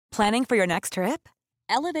Planning for your next trip?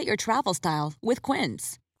 Elevate your travel style with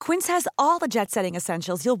Quince. Quince has all the jet-setting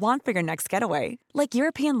essentials you'll want for your next getaway, like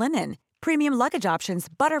European linen, premium luggage options,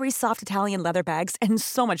 buttery soft Italian leather bags, and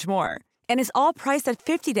so much more. And is all priced at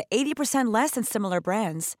 50 to 80% less than similar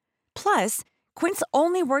brands. Plus, Quince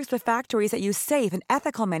only works with factories that use safe and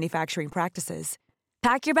ethical manufacturing practices.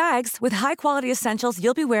 Pack your bags with high-quality essentials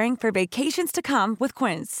you'll be wearing for vacations to come with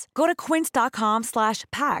Quince. Go to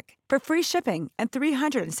quince.com/pack for free shipping and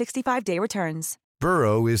 365-day returns.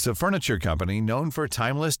 Burrow is a furniture company known for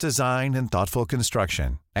timeless design and thoughtful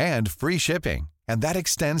construction, and free shipping, and that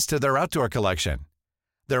extends to their outdoor collection.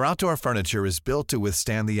 Their outdoor furniture is built to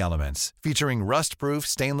withstand the elements, featuring rust-proof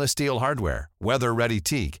stainless steel hardware, weather-ready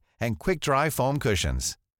teak, and quick-dry foam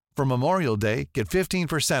cushions. For Memorial Day, get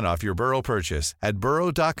 15% off your Burrow purchase at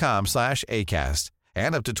burrow.com/ACAST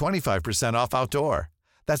and up to 25% off outdoor.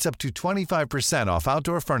 That's up to 25% off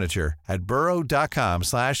outdoor furniture at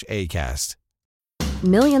burrow.com/ACAST.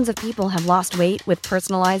 Millions of people have lost weight with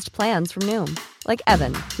personalized plans from Noom, like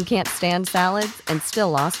Evan, who can't stand salads and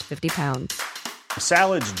still lost 50 pounds.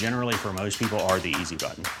 Salads generally for most people are the easy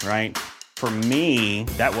button, right? For me,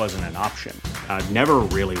 that wasn't an option. I never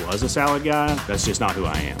really was a salad guy. That's just not who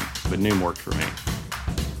I am. But Noom worked for me.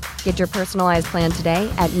 Get your personalized plan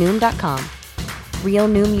today at Noom.com. Real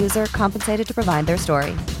Noom user compensated to provide their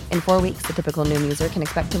story. In 4 weeks, the typical Noom user can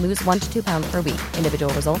expect to lose 1 to 2 pounds per week.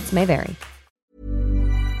 Individual results may vary.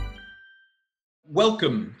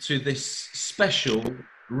 Welcome to this special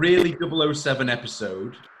Really 007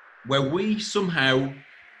 episode where we somehow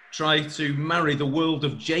try to marry the world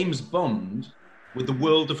of James Bond with the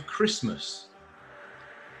world of Christmas,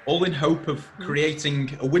 all in hope of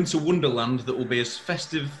creating a winter wonderland that will be as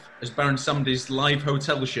festive as Baron Samdi's live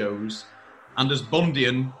hotel shows and as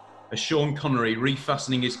Bondian as Sean Connery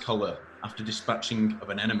refastening his collar after dispatching of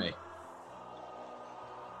an enemy.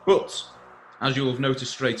 But, as you'll have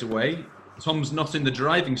noticed straight away, Tom's not in the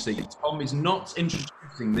driving seat. Tom is not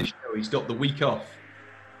introducing this show. He's got the week off.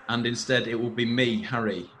 And instead it will be me,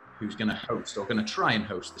 Harry, who's going to host, or going to try and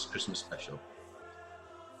host this Christmas special.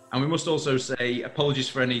 And we must also say apologies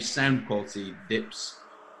for any sound quality dips,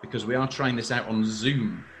 because we are trying this out on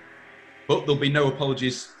Zoom. But there'll be no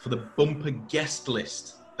apologies for the bumper guest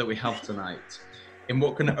list that we have tonight. In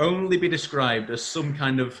what can only be described as some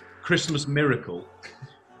kind of Christmas miracle,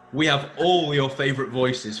 we have all your favourite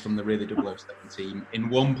voices from the Really 007 team in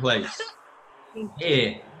one place.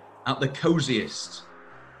 Here, at the cosiest,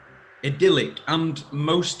 idyllic and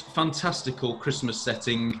most fantastical Christmas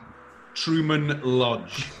setting, Truman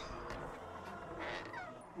Lodge.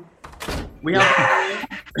 We have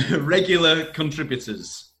regular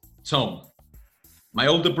contributors. Tom, my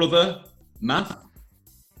older brother, Matt.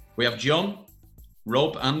 We have John,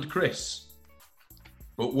 Rob and Chris.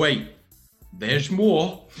 But wait, there's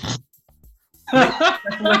more.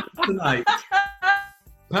 Tonight.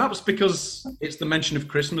 Perhaps because it's the mention of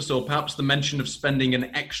Christmas, or perhaps the mention of spending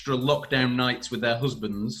an extra lockdown night with their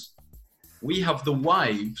husbands, we have the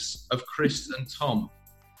wives of Chris and Tom.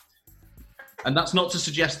 And that's not to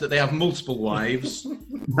suggest that they have multiple wives.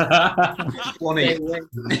 One each.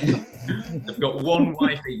 They've got one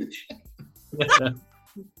wife each.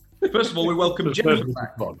 First of all, we welcome Jennifer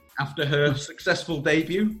back after her successful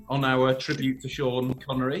debut on our tribute to Sean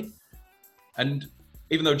Connery. And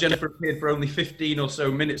even though Jennifer appeared for only 15 or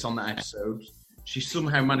so minutes on that episode, she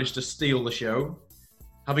somehow managed to steal the show,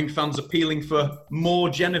 having fans appealing for more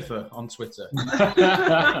Jennifer on Twitter.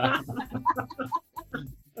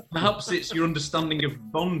 Perhaps it's your understanding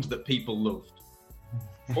of Bond that people loved.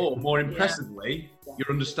 Or, more impressively, your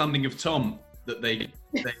understanding of Tom that they did.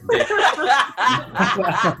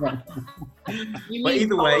 But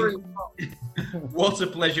either way, what a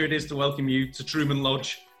pleasure it is to welcome you to Truman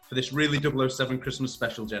Lodge for this Really 007 Christmas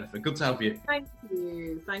special, Jennifer. Good to have you. Thank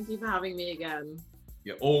you. Thank you for having me again.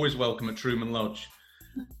 You're always welcome at Truman Lodge.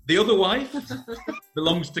 The other wife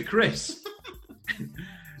belongs to Chris.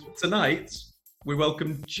 Tonight, we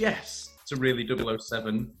welcome Jess to Really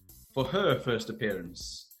 007 for her first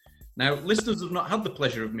appearance. Now, listeners have not had the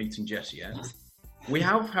pleasure of meeting Jess yet. We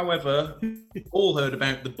have, however, all heard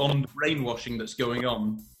about the Bond brainwashing that's going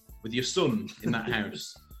on with your son in that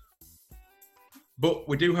house. But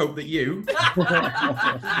we do hope that you,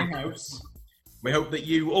 we hope that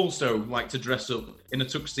you also like to dress up in a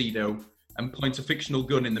tuxedo and point a fictional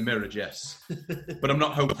gun in the mirror, Jess. But I'm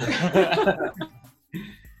not hopeful.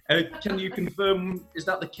 Can you confirm, is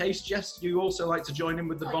that the case, Jess? Do you also like to join in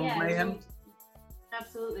with the Bond mayhem?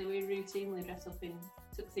 Absolutely, we routinely dress up in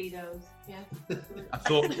tuxedos, yeah. I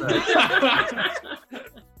thought so.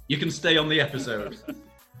 You can stay on the episode.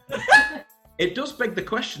 It does beg the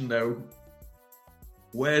question, though,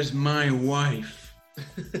 where's my wife?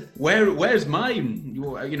 Where's mine?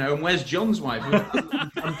 You know, and where's John's wife?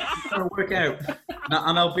 I'm trying to work out.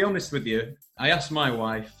 And I'll be honest with you, I asked my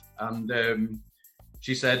wife, and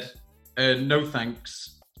she said, no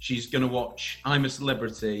thanks. She's going to watch I'm a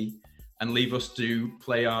Celebrity and leave us to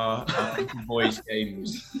play our boys'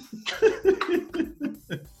 games.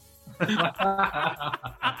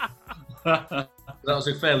 That was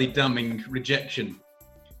a fairly damning rejection.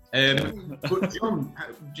 But John,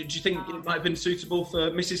 did you think it might have been suitable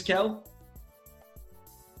for Mrs. Kell?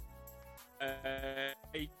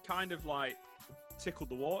 He kind of like tickled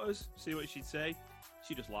the waters, see what she'd say.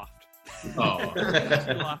 She just laughed. Oh.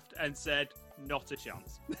 She laughed and said, not a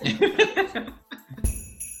chance.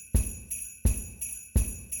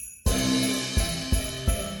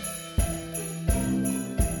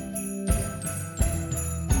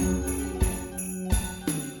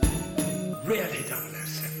 Really don't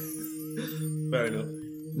listen. Fair enough.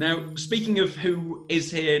 Now, speaking of who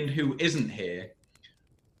is here and who isn't here,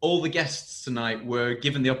 all the guests tonight were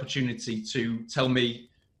given the opportunity to tell me,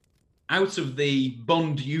 out of the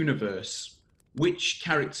Bond universe, which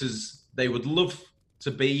characters they would love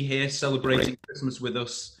to be here celebrating Christmas with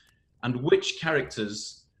us, and which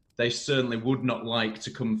characters they certainly would not like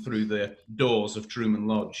to come through the doors of Truman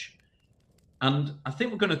Lodge. And I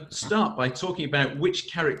think we're going to start by talking about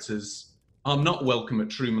which characters are not welcome at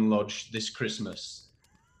Truman Lodge this Christmas.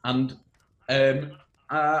 And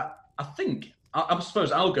I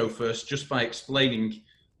suppose I'll go first just by explaining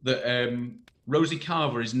that Rosie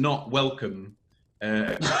Carver is not welcome.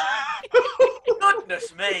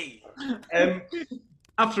 Goodness me!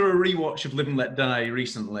 After a rewatch of Live and Let Die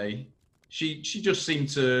recently, she just seemed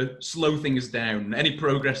to slow things down. Any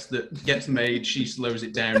progress that gets made, she slows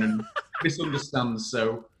it down and misunderstands.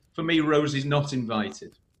 So for me, Rosie's not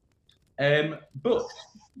invited. But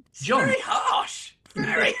John, very harsh.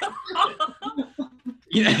 Very harsh.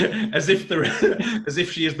 Yeah, as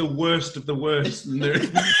if she is the worst of the worst.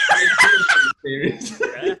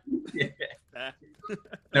 Yeah.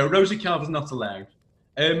 No, Rosie Carver's not allowed.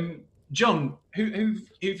 John, who've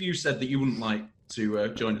you said that you wouldn't like to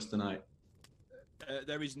join us tonight?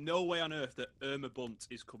 There is no way on earth that Irma Bunt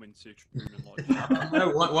is coming to Truman Lodge.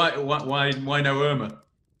 No, why no Irma?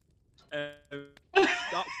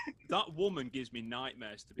 That woman gives me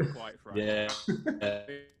nightmares, to be quite frank. Yeah.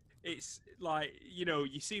 It's like, you know,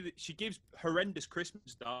 you see that she gives horrendous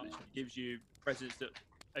Christmas cards. She gives you presents that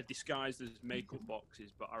are disguised as makeup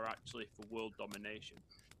boxes, but are actually for world domination.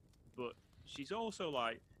 But she's also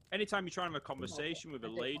like, anytime you try and have a conversation with a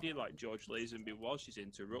lady like George Lazenby was, she's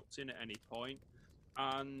interrupting at any point.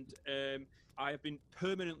 And I have been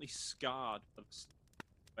permanently scarred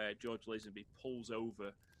where George Lazenby pulls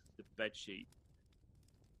over the bedsheet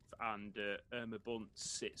and Irma Bunt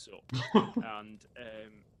sits up. And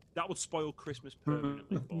that would spoil Christmas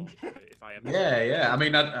permanently for me if I ever. Yeah. I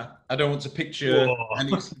mean, I don't want to picture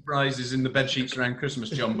any surprises in the bed sheets around Christmas,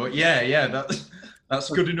 John. But yeah, that's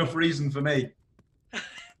good enough reason for me.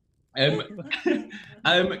 Going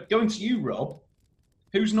to you, Rob.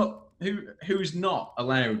 Who's not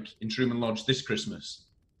allowed in Truman Lodge this Christmas?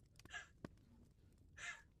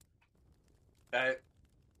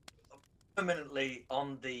 Permanently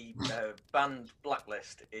on the banned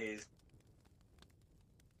blacklist is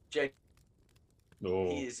Jay.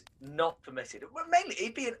 He is not permitted. Well, mainly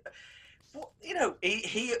he'd be,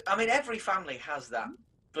 he. I mean, every family has that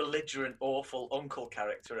belligerent, awful uncle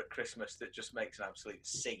character at Christmas that just makes an absolute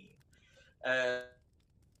scene. I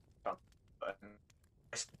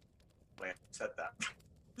said that.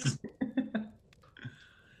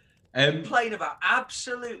 Complain about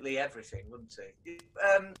absolutely everything, wouldn't he?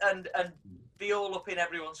 And be all up in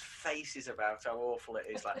everyone's faces about how awful it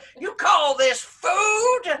is. Like, you call this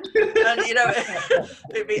food? And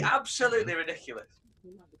it'd be absolutely ridiculous.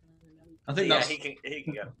 I think he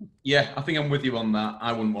can go. Yeah, I think I'm with you on that.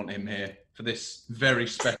 I wouldn't want him here for this very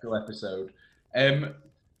special episode.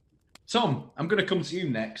 Tom, I'm going to come to you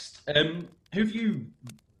next. Who've you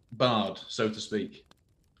barred, so to speak?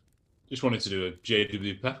 Just wanted to do a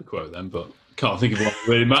J.W. Pepper quote then, but can't think of what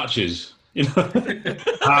really matches.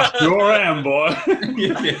 I sure am, boy.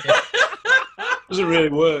 Doesn't really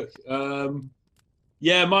work.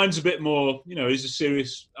 Mine's a bit more, it's a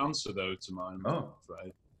serious answer though to mine. I'm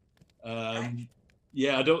afraid. I'm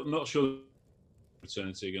not sure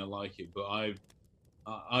Eternity are going to like it, but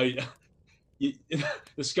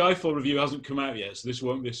the Skyfall review hasn't come out yet, so this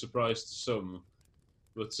won't be a surprise to some.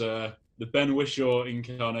 But the Ben Whishaw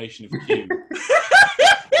incarnation of Q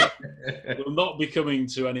will not be coming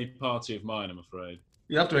to any party of mine, I'm afraid.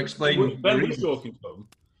 You have to explain. Ben Whishaw can come.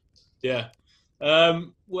 Yeah.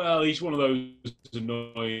 Well, he's one of those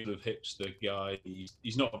annoying of hipster guy.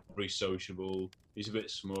 He's not very sociable. He's a bit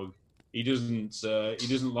smug. He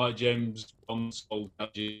doesn't like James Bond's old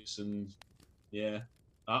gadgets, and yeah,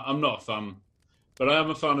 I'm not a fan. But I am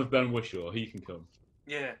a fan of Ben Whishaw. He can come.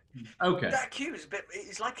 Yeah. Okay. That Q is a bit.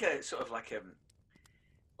 It's like a sort of like a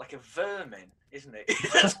vermin, isn't it?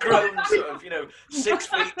 That's grown sort of, 6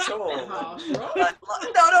 feet tall. No, but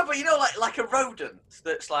like a rodent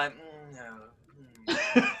that's like, no.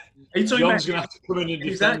 John's going to have to come in and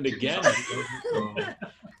defend again.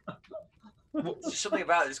 Something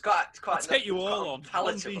about it. It's quite. I'll take you all on.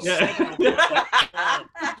 Palatable.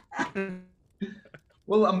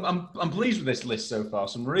 Well, I'm pleased with this list so far.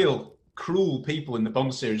 Some real cruel people in the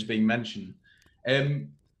Bond series being mentioned.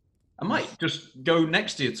 I might just go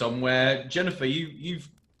next to you, Tom, where Jennifer, you've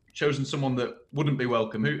chosen someone that wouldn't be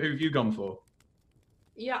welcome. Who have you gone for?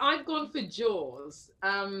 Yeah, I've gone for Jaws.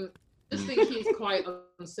 Just think he's quite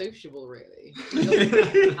unsociable, really. He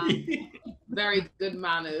doesn't have very good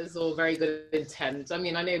manners or very good intent. I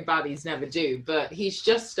mean, I know baddies never do, but he's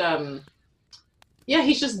just,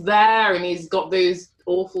 he's just there, and he's got those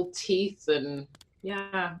awful teeth, and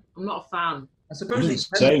yeah, I'm not a fan. I suppose he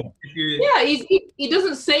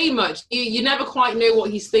doesn't say much. You never quite know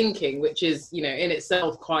what he's thinking, which is, in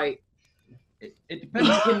itself quite. It depends.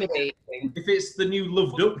 Intimidating. If it's the new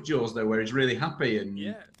Loved Up Jaws, though, where he's really happy and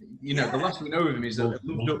the last we know of him is a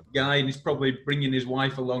loved up guy, and he's probably bringing his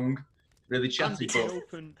wife along, really chatty.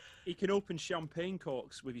 He can open champagne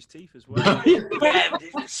corks with his teeth as well. Yeah,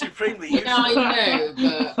 it's supremely useful. Yeah, I know,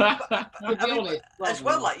 but to be honest, as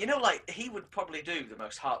well, he would probably do the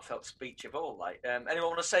most heartfelt speech of all. Anyone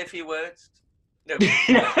want to say a few words? No.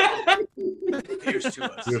 Here's 2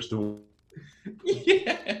 words. Here's 2.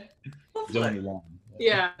 Yeah.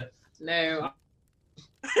 Yeah. No.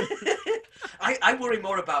 I worry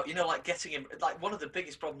more about, getting him, one of the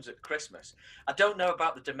biggest problems at Christmas. I don't know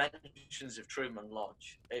about the dimensions of Truman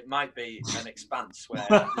Lodge. It might be an expanse where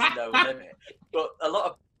there's no limit. But a lot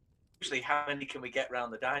of, usually, how many can we get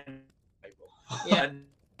round the dining table?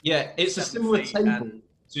 Yeah, it's a similar table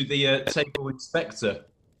to the table inspector.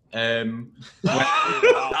 I've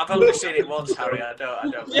only seen it once, Harry. I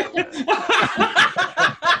don't.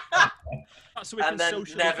 And then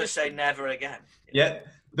never say never again. Yeah,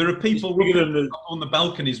 there are people on the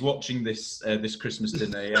balconies watching this this Christmas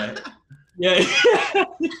dinner. Yeah,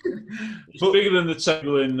 it's bigger than the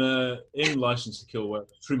table in License to Kill, where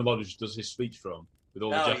Truman Lodge does his speech from with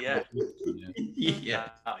all the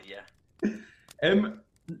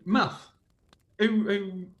Math.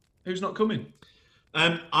 Who's not coming?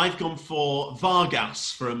 I've gone for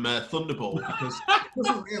Vargas from Thunderball because it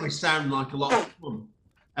doesn't really sound like a lot of fun.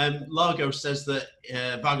 Largo says that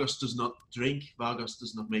Vargas does not drink, Vargas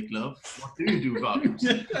does not make love. What do you do, Vargas?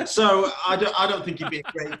 So I don't think he'd be a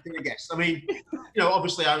great thing, I guess. I mean,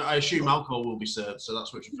 obviously I assume alcohol will be served, so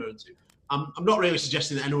that's what it's referring to. I'm not really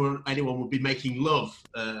suggesting that anyone would be making love.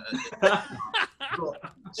 But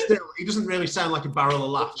still, he doesn't really sound like a barrel of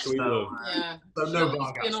laughs. So no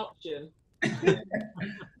Vargas. An option.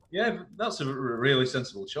 Yeah, that's a really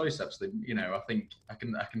sensible choice. Actually, I think I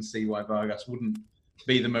can see why Vargas wouldn't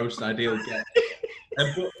be the most ideal get.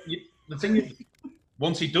 But the thing is,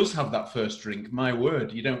 once he does have that first drink, my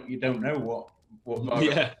word, you don't know what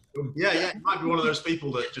Vargas. Yeah, it might be one of those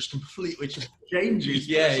people that just completely changes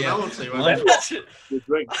personality. He's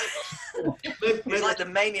like the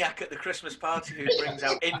maniac at the Christmas party who brings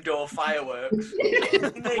out indoor fireworks.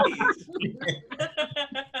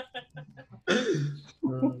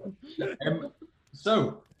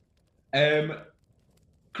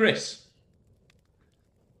 Chris,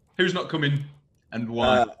 who's not coming and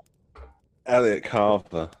why? Elliot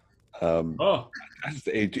Carver.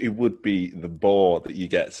 He would be the bore that you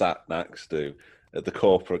get sat next to at the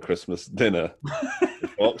corporate Christmas dinner. He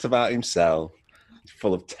talks about himself. He's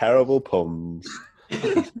full of terrible puns.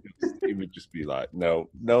 He would just be like, no,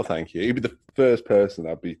 thank you. He'd be the first person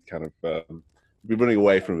I'd be kind of be running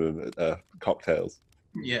away from him at cocktails.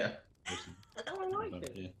 Yeah. I like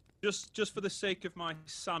it. Just for the sake of my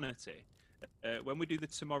sanity, when we do the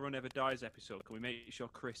Tomorrow Never Dies episode, can we make sure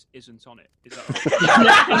Chris isn't on it? Is that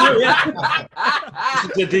right?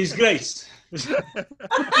 It's a disgrace.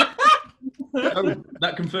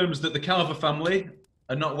 That confirms that the Carver family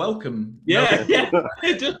are not welcome. Yeah.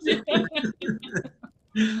 It does.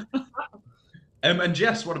 And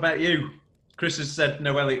Jess, what about you? Chris has said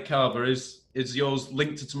no Elliot Carver. Is yours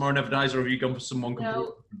linked to Tomorrow Never Dies, or have you gone for someone completely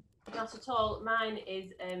different? No, not at all. Mine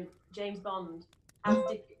is James Bond, as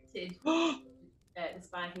depicted The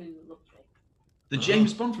Spy Who Loved Me. The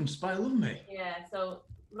James Bond from Spy Who Loved Me? Yeah, so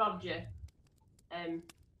Roger.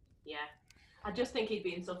 Yeah. I just think he'd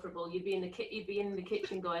be insufferable. You'd be in the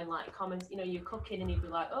kitchen going like comments. You know, you're cooking and he'd be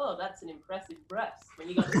like, "Oh, that's an impressive breast." When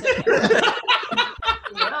you got to say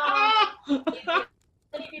it.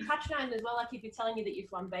 And he'd be patronising as well, like he'd be telling you that you're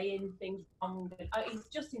flambeing things wrong. He's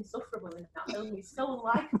just insufferable in that film. He's so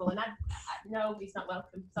unlikable, and no, he's not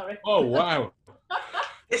welcome. Sorry. Oh wow.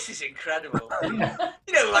 This is incredible. You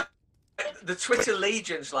know, like the Twitter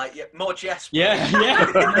legions, like more Jess. Yeah.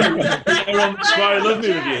 They're on Spy Love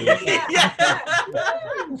Me reviews.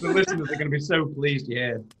 The listeners are going to be so pleased to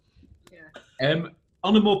hear.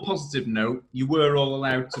 On a more positive note, you were all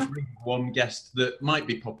allowed to bring one guest that might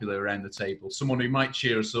be popular around the table, someone who might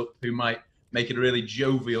cheer us up, who might make it a really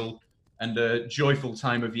jovial and a joyful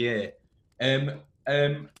time of year.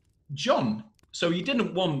 John, so you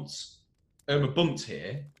didn't want a Bunt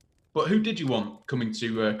here, but who did you want coming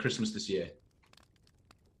to Christmas this year?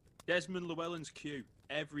 Desmond Llewellyn's Q,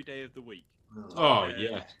 every day of the week. Oh,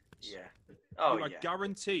 yeah. Yeah. Oh, you are yeah.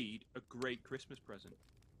 guaranteed a great Christmas present.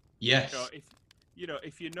 Yes. So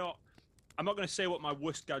if you're not, I'm not going to say what my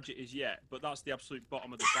worst gadget is yet, but that's the absolute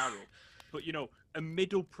bottom of the barrel. But a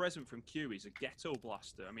middle present from Q is a ghetto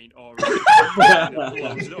blaster. I mean, or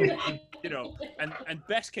and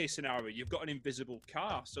best case scenario, you've got an invisible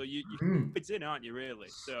car, so it's in, aren't you? Really?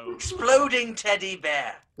 So exploding teddy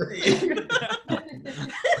bear.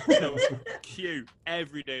 Q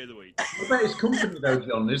every day of the week. What about his company though,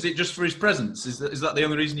 John? Is it just for his presence? Is that the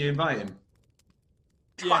only reason you invite him?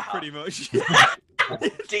 Yeah, pretty much.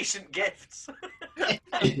 Decent gifts.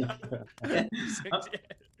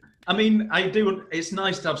 I mean, it's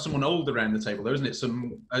nice to have someone old around the table, though, isn't it?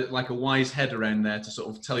 Some like a wise head around there to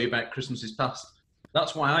sort of tell you about Christmases past.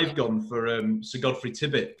 That's why I've gone for Sir Godfrey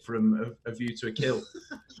Tibbett from A View to a Kill.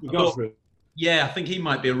 I think he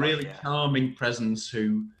might be a really calming presence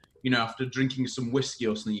who, after drinking some whiskey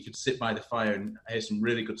or something, you could sit by the fire and hear some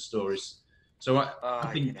really good stories. So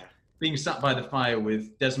I think being sat by the fire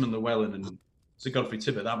with Desmond Llewellyn and Sir Godfrey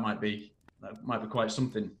Tibbett, that might be quite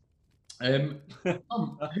something. Who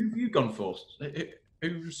have you gone for?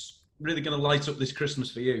 Who's really going to light up this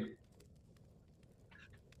Christmas for you?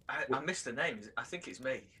 I missed the name. I think it's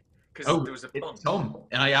me. Because there was a pun. Tom.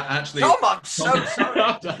 I actually. Tom, I'm so sorry.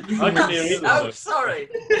 I didn't hear either. I'm sorry.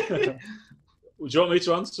 Would you want me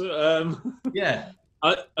to answer? Yeah.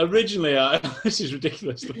 Originally, this is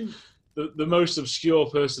ridiculous. The most obscure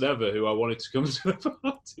person ever who I wanted to come to the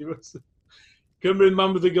party was. Can you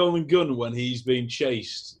remember the Golden Gun when he's being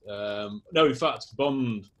chased? No, in fact,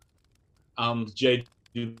 Bond and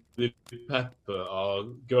J.W. Pepper are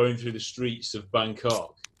going through the streets of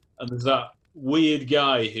Bangkok, and there's that weird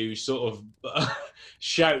guy who sort of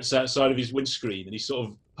shouts outside of his windscreen, and he sort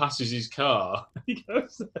of passes his car. He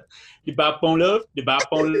goes, "De bap on love, de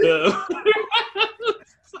bap on love."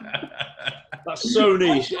 That's so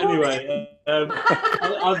niche. Anyway,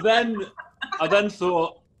 I then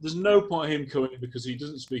thought. There's no point in him coming because he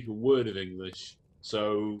doesn't speak a word of English.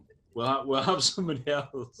 So we'll have somebody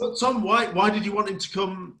else. But Tom, why did you want him to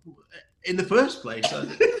come in the first place?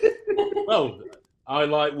 Well, I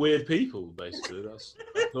like weird people, basically. That's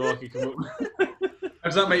all I could come up with. How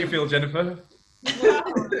does that make you feel, Jennifer?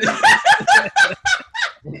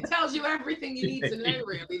 It tells you everything you need to know,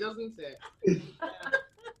 really, doesn't it?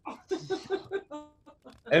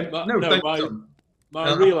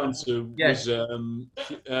 My real answer was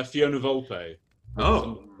Fiona Volpe.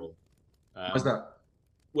 Oh. What's that?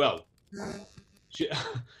 Well, she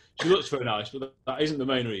looks very nice, but that isn't the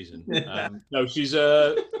main reason. No, she's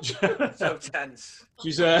so tense.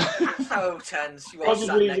 She's so tense. You are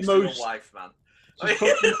probably sat next the to most your wife, man. She's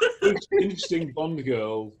probably the most interesting Bond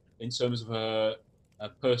girl in terms of her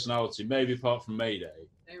personality, maybe apart from Mayday.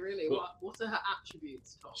 Hey, really? But what are her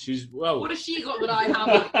attributes, Tom? What has she got that I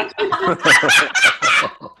haven't?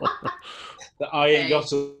 That I ain't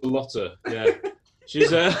got a lotter. Yeah.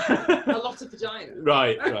 She's a lot of vagina.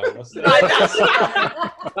 Right.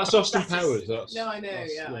 That's Austin Powers. I know.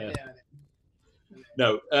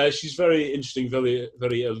 No, she's very interesting, very,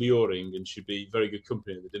 very alluring, and she'd be very good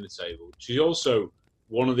company at the dinner table. She's also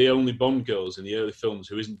one of the only Bond girls in the early films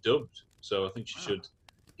who isn't dubbed, so I think she should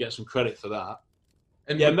get some credit for that.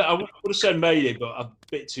 And I would have said Mayday, but I'm a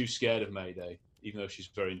bit too scared of Mayday, even though she's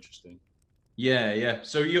very interesting. Yeah.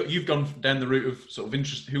 So you've gone down the route of sort of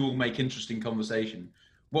interest. Who will make interesting conversation?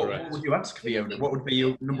 What would you ask Fiona? What would be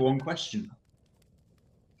your number one question?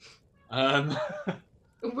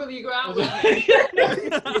 Will you go out with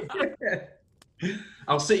me?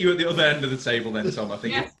 I'll sit you at the other end of the table then, Tom. I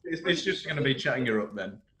think it's just going to be chatting her up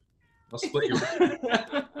then. I'll split you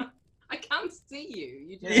up. I can't see you.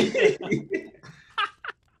 You just...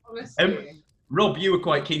 Honestly. Rob, you were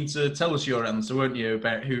quite keen to tell us your answer, weren't you,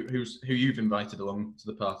 about who you've invited along to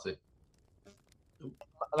the party?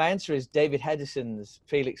 My answer is David Hedison's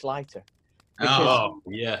Felix Leiter. Oh,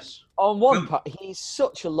 yes. On one part, he's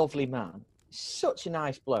such a lovely man, such a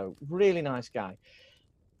nice bloke, really nice guy.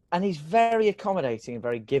 And he's very accommodating and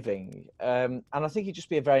very giving. And I think he'd just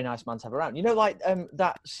be a very nice man to have around. You know, like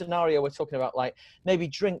that scenario we're talking about, like maybe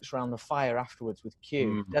drinks around the fire afterwards with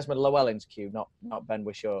Q. Desmond Llewellyn's Q, not Ben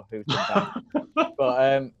Whishaw, who did that.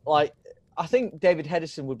 But like, I think David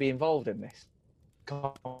Hedison would be involved in this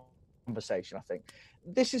conversation, I think.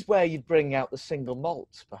 This is where you'd bring out the single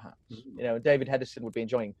malts, perhaps. You know, David Hedison would be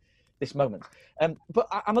enjoying this moment. But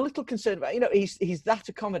I'm a little concerned about, you know, he's that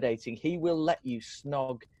accommodating. He will let you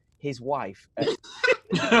snog his wife.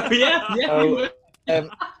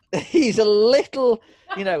 He's a little,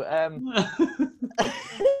 you know,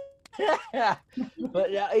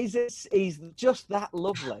 but yeah, he's just that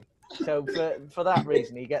lovely. So for that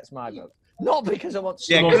reason, he gets my vote. Not because I want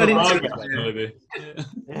to. Maybe.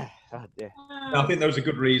 Yeah. Oh dear. I think those are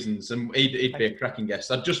good reasons, and he'd be a cracking guest.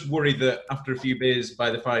 I'd just worry that after a few beers by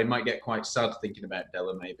the fire, he might get quite sad thinking about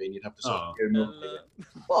Della, maybe, and you'd have to sort of go nuts.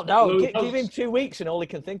 Well, no, give him 2 weeks, and all he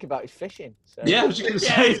can think about is fishing. So. Yeah, I was just going to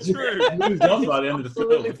say, it's true. Moved on by the end of the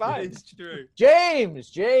film. Absolutely fine. It's true.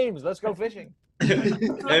 James, let's go fishing.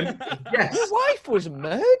 Yes. His wife was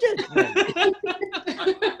murdered.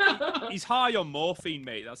 He's high on morphine,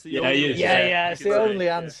 mate. That's the only. It's the only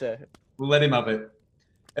answer. We'll let him have it.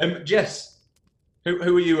 Jess, who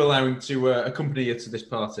are you allowing to accompany you to this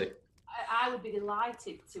party? I would be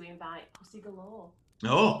delighted to invite Pussy Galore.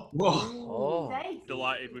 Oh, whoa!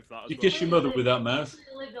 Delighted with that. You kiss your mother with that mouth.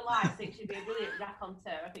 She lived a life. I think she'd be a brilliant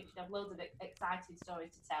raconteur. I think she'd have loads of exciting stories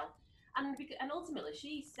to tell. And ultimately,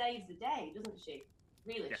 she saves the day, doesn't she?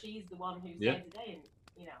 Really, she's the one who saves the day, and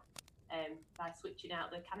you know, by switching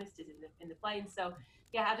out the canisters in the plane. So,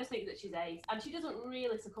 yeah, I just think that she's ace, and she doesn't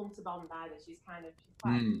really succumb to Bond either. She's quite,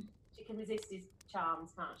 she can resist his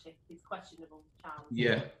charms, can't she? His questionable charms.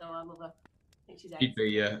 Yeah. So I love her. I think she's ace.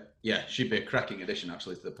 She'd be a cracking addition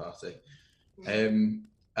actually to the party.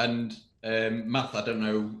 And Math, I don't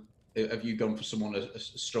know, have you gone for someone a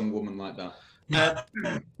strong woman like that?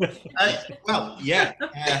 Well, yeah.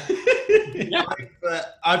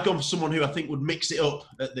 I've gone for someone who I think would mix it up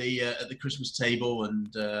at the Christmas table,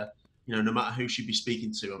 and you know, no matter who she'd be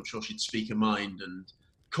speaking to, I'm sure she'd speak her mind and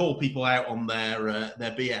call people out on their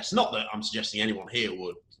BS. Not that I'm suggesting anyone here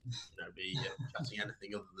would, you know, be chatting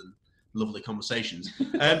anything other than lovely conversations.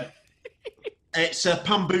 It's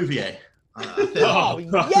Pam Bouvier. Yes.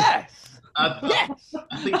 Yes. I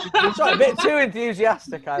think Sorry, a bit too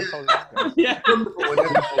enthusiastic. I apologize. Yeah.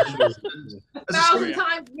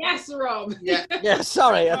 Sometimes yes, Rob. Yeah.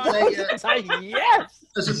 Sorry. Yes.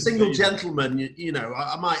 As a single gentleman, you know,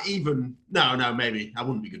 I might even maybe I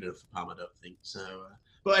wouldn't be good enough for Pam. I don't think so.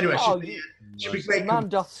 But anyway, she'd be great. Man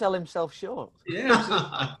doth sell himself short.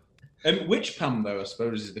 Yeah. Which Pam though? I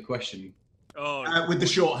suppose is the question. Oh, with the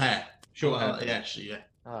short hair. Short hair. Yeah.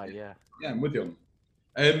 Oh yeah. Yeah, I'm with you.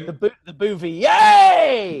 The Bouvie,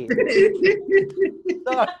 yay!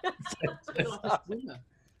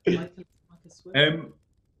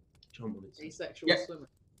 Asexual swimmer.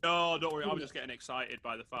 No, don't worry. I was just getting excited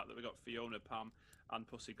by the fact that we got Fiona, Pam, and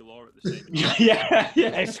Pussy Galore at the same time. yeah.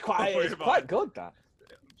 It's quite good, that.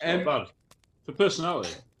 Not bad. For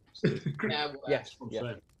personality. Yes.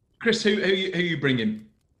 Chris, who you bringing?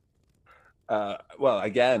 Well,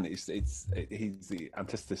 again, he's the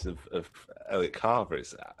antithesis of Elliot Carver.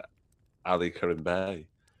 It's Ali Karim Bey.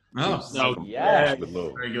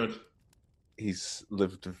 Very good. He's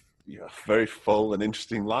lived a very full and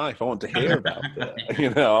interesting life. I want to hear about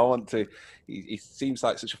it. I want to. He seems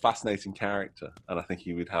like such a fascinating character, and I think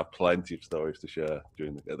he would have plenty of stories to share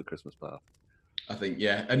during the Christmas party. I think,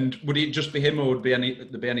 yeah. And would it just be him, or would there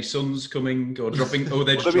be any sons coming or dropping? Oh,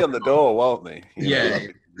 they'd be on the door, won't they?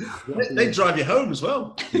 They drive you home as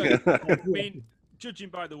well. I mean, judging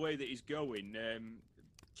by the way that he's going,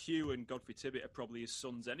 Hugh and Godfrey Tibbett are probably his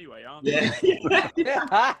sons anyway, aren't they?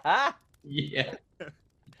 Yeah.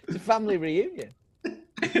 It's a family reunion.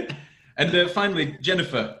 And finally,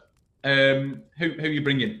 Jennifer, who are you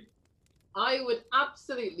bringing? I would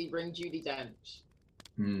absolutely bring Judi Dench.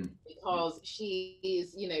 Because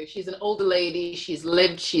she's an older lady, she's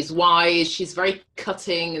lived, she's wise, she's very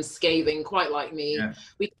cutting and scathing, quite like me. Yeah.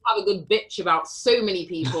 We can have a good bitch about so many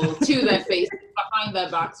people, to their faces, behind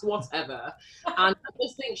their backs, whatever. And I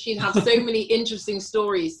just think she'd have so many interesting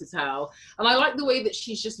stories to tell. And I like the way that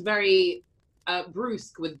she's just very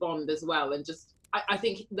brusque with Bond as well. And just, I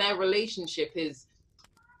think their relationship is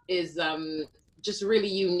just really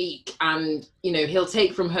unique, and you know, he'll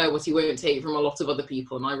take from her what he won't take from a lot of other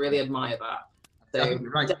people, and I really admire that. So,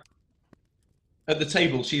 right. At the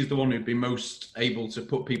table, she's the one who'd be most able to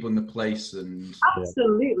put people in the place, and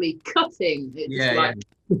absolutely cutting. It's yeah.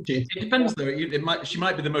 It depends though. She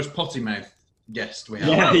might be the most potty mouth guest we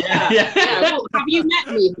have. Yeah. Well, have you met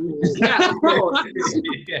me? Yeah, of course.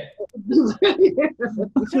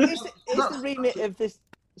 So is the remit of this?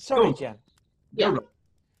 Sorry, Jen. Yeah.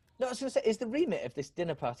 No, I was going to say, is the remit of this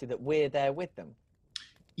dinner party that we're there with them?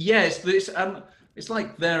 Yes, it's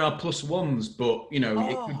like there are plus ones, but you know,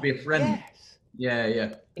 it could be a friend. Yes.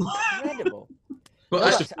 Yeah. Incredible.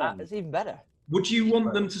 But that's even better. Would you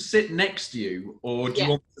want them to sit next to you, or do you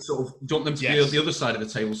want them to be on the other side of the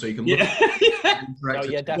table so you can look? Oh,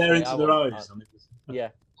 yeah, definitely. Into their eyes.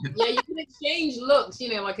 Yeah. Yeah, you can exchange looks,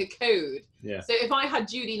 you know, like a code. Yeah. So if I had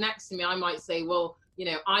Judy next to me, I might say, well, you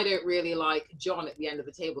know, I don't really like John at the end of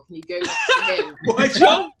the table. Can you go next to him? Why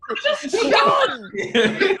John? John!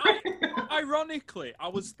 Ironically, I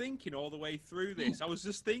was thinking all the way through this, I was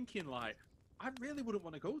just thinking like, I really wouldn't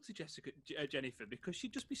want to go to Jennifer, because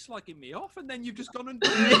she'd just be slagging me off, and then you've just gone and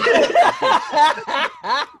done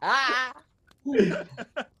it.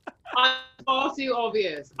 I'm far too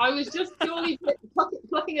obvious. I was just purely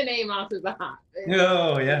plucking a name out of the hat.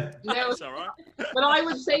 Oh, yeah. No, that's all right. But I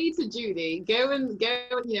would say to Judy, go and,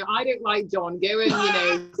 you know, I don't like John. Go and, you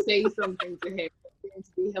know, say something to him. It's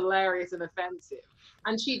going to be hilarious and offensive.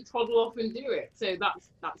 And she'd toddle off and do it. So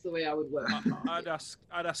that's the way I would work. I'd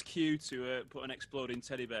ask Hugh to put an exploding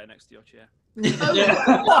teddy bear next to your chair.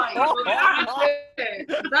 Oh, right. Well, that's it.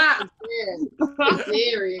 That's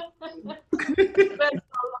serious.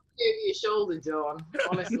 Over your shoulder, John.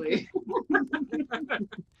 Honestly,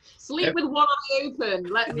 sleep with one eye open.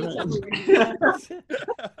 Let me tell you.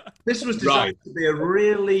 This was designed to be a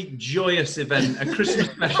really joyous event, a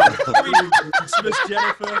Christmas special. Christmas,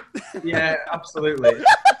 Jennifer. Yeah, absolutely.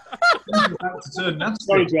 About to turn nasty.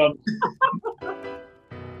 Sorry, John.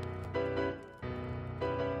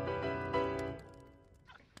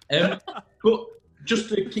 But just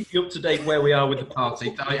to keep you up to date where we are with the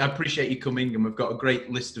party, I appreciate you coming, and we've got a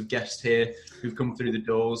great list of guests here who've come through the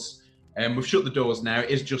doors. We've shut the doors now.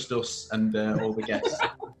 It is just us and all the guests.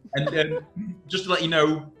 And just to let you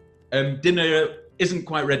know, dinner isn't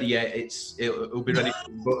quite ready yet. It'll be ready,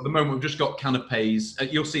 but at the moment we've just got canapes.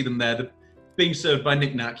 You'll see them there. They're being served by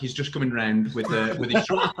Nick Nack. He's just coming round with his.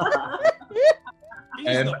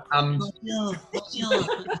 And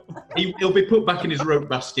he'll be put back in his rope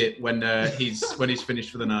basket when he's finished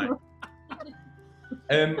for the night.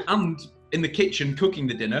 And in the kitchen cooking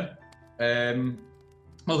the dinner.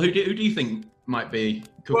 Well, who do you think might be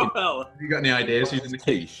cooking? Well, have you got any ideas? Who's in the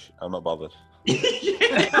quiche? I'm not bothered.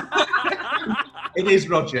 It is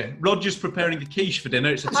Roger. Roger's preparing the quiche for dinner.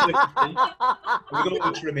 It's a turkey. We've got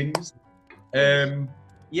all the trimmings.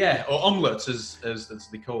 Yeah, or omelettes as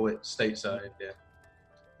they call it stateside. Yeah.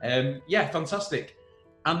 Yeah, fantastic.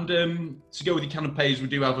 And to go with your canapes, we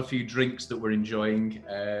do have a few drinks that we're enjoying.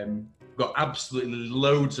 We've got absolutely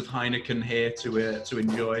loads of Heineken here to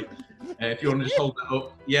enjoy. If you want to just hold that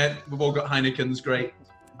up, yeah, we've all got Heinekens, great.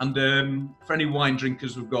 And for any wine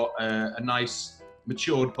drinkers, we've got a nice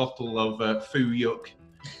matured bottle of Foo Yuck.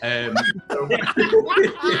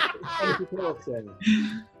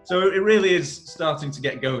 So it really is starting to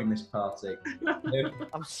get going, this party.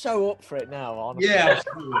 I'm so up for it now, honestly. Yeah.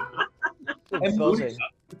 Buzzing.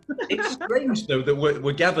 It's strange though that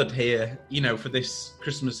we're gathered here, you know, for this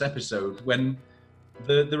Christmas episode when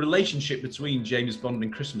the relationship between James Bond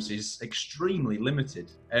and Christmas is extremely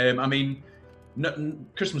limited. I mean,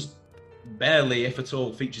 Christmas barely, if at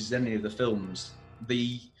all, features any of the films.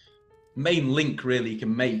 The main link really you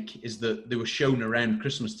can make is that they were shown around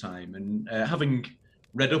Christmas time, and having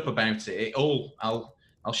read up about it,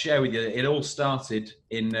 I'll share with you. It all started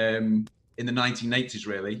in the 1980s,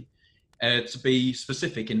 really. To be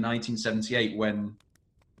specific, in 1978, when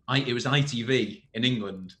it was ITV in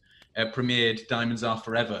England premiered Diamonds Are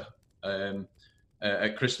Forever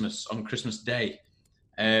at Christmas, on Christmas Day,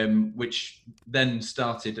 which then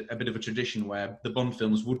started a bit of a tradition where the Bond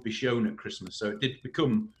films would be shown at Christmas. So it did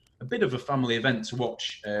become a bit of a family event to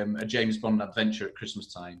watch a James Bond adventure at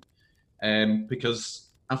Christmas time. Because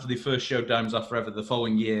after they first showed Diamonds Are Forever the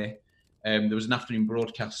following year, there was an afternoon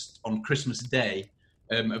broadcast on Christmas Day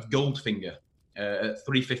of Goldfinger at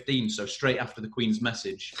 3:15, so straight after the Queen's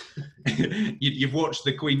message. You've watched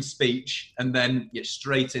the Queen's speech and then get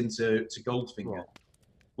straight into Goldfinger,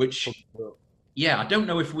 which, yeah, I don't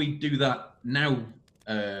know if we do that now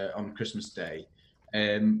on Christmas Day,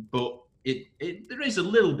 but there is a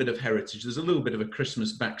little bit of heritage. There's a little bit of a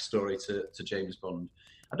Christmas backstory to James Bond.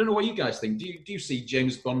 I don't know what you guys think. Do you see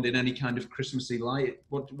James Bond in any kind of Christmassy light?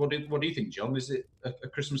 What do you think, John? Is it a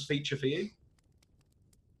Christmas feature for you?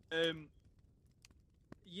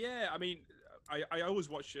 Yeah, I mean, I always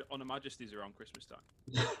watch it on Her Majesty's around Christmas time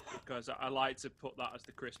because I like to put that as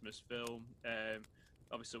the Christmas film.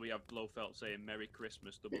 Obviously, we have Blofeld saying "Merry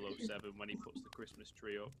Christmas 007" when he puts the Christmas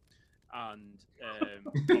tree up, and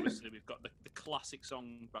obviously we've got the classic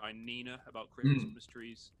song by Nina about Christmas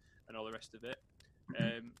trees and all the rest of it.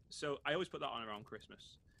 So I always put that on around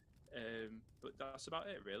Christmas. But that's about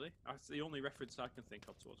it, really. That's the only reference I can think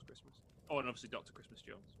of towards Christmas. Oh, and obviously Dr. Christmas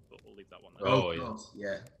Jones, but we'll leave that one there. Oh,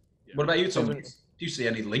 yeah. What about you, Tom? Do you see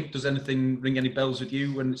any link? Does anything ring any bells with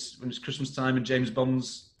you when it's Christmas time and James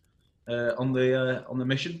Bond's on the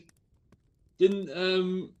mission? Didn't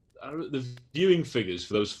the viewing figures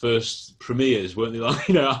for those first premieres, weren't they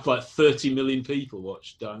like 30 million people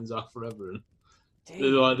watched Diamonds Are Forever, and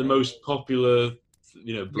they're like the most popular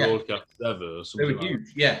broadcast ever or something. They were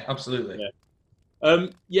huge. Yeah, absolutely.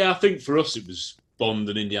 Yeah. I think for us it was Bond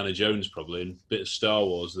and Indiana Jones probably, and a bit of Star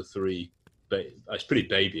Wars, the three. It's pretty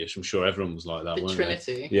babyish. I'm sure everyone was like that. The weren't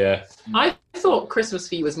Trinity. They? Yeah. I thought Christmas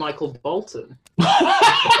for you was Michael Bolton.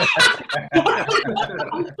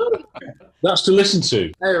 That's to listen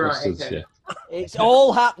to. Oh, right. Okay. Yeah. It's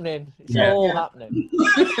all happening. It's all happening.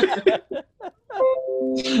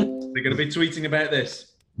 They're going to be tweeting about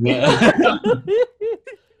this. Yeah.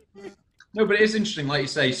 No, but it is interesting, like you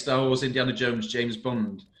say, Star Wars, Indiana Jones, James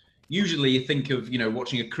Bond. Usually you think of,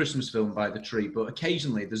 watching a Christmas film by the tree, but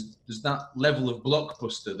occasionally there's that level of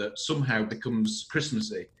blockbuster that somehow becomes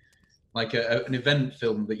Christmassy, like an event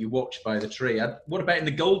film that you watch by the tree. What about in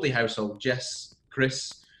the Goldie household, Jess,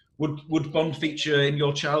 Chris? Would Bond feature in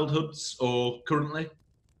your childhoods or currently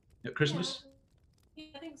at Christmas?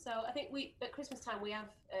 Yeah, I think so. I think at Christmas time we have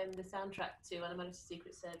the soundtrack to An Her Majesty's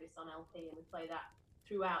Secret Service on LP, and we play that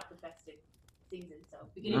throughout the festive season. So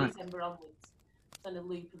beginning of December onwards. It's on a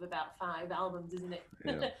loop of about 5 albums, isn't it?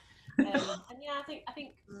 Yeah. And yeah, I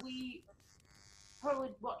think we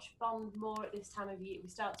probably watch Bond more at this time of year. We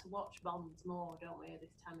start to watch Bonds more, don't we, at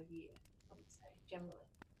this time of year? I would say generally.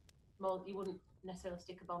 More, you wouldn't necessarily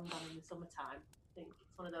stick a Bond on in the summertime. I think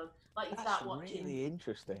it's one of those, like you start watching really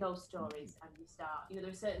interesting ghost stories, and you start, there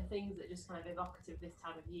are certain things that are just kind of evocative this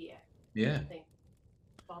time of year. Yeah. I think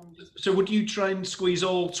Bond just... So would you try and squeeze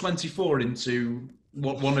all 24 into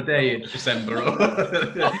one a day in December?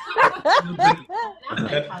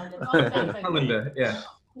 Calendar, yeah.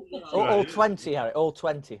 All 20, Harry. All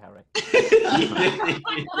 20, Harry.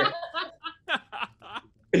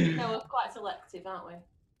 No, we're quite selective, aren't we?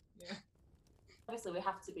 Yeah. Obviously, we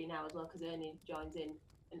have to be now as well because Ernie joins in,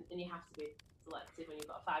 and you have to be selective when you've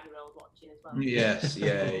got a 5-year-old watching as well. Yes,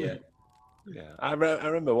 yeah. Yeah, I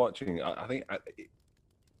remember watching. I think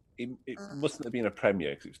it mustn't have been a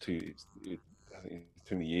premiere because I think it's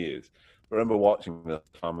too many years. But I remember watching the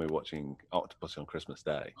family watching Octopus on Christmas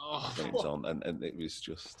Day. It was on, and it was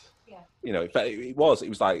just,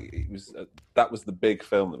 that was the big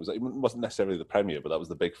film that was. It wasn't necessarily the premiere, but that was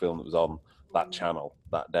the big film that was on that channel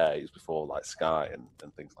that day. It was before like Sky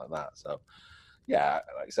and things like that. So yeah,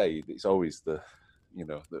 like I say, it's always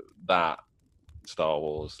that Star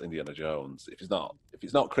Wars, Indiana Jones. If it's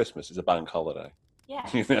not Christmas, it's a bank holiday. Yeah.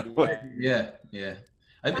 Yeah.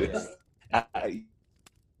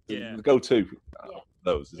 The go-to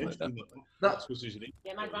those, isn't it? Definitely.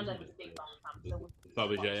 Yeah, my granddad was a big Bond fan. So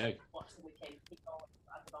Fabergé egg.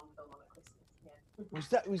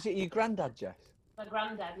 Was it your granddad, Jess? My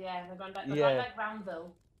granddad, yeah. My granddad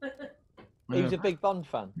Granville. He was a big Bond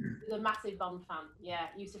fan. He was a massive Bond fan, yeah.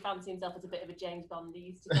 He used to fancy himself as a bit of a James Bond. He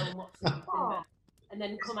used to go and watch them and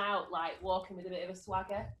then come out like walking with a bit of a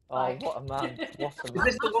swagger. Oh, what a man! What a man!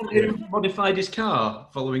 Is this the one who modified his car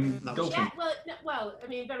following golfing? Yeah, well, I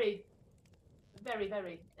mean, very, very,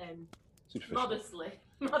 very modestly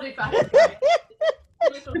modified.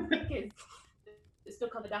 Little stickers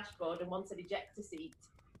stuck on the dashboard, and one said ejector seat.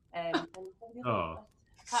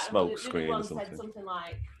 Smoke screen or one something. said something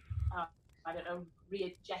like, I don't know,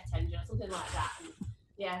 rear jet engine or something like that. And,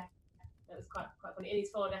 yeah. It was quite funny. In his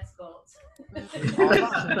Ford Escort.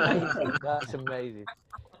 That's amazing.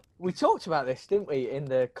 We talked about this, didn't we, in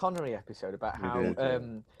the Connery episode about how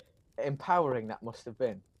empowering that must have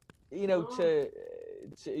been. To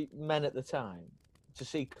men at the time, to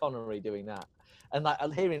see Connery doing that, and like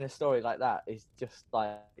hearing a story like that is just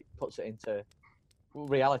like puts it into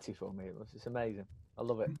reality for me. It's amazing. I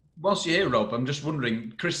love it. Whilst you're here, Rob, I'm just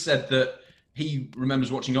wondering. Chris said that he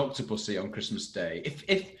remembers watching Octopussy on Christmas Day. If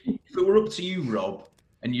it were up to you, Rob,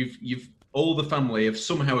 and you've all the family have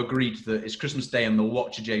somehow agreed that it's Christmas Day and they'll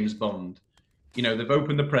watch a James Bond. You know, they've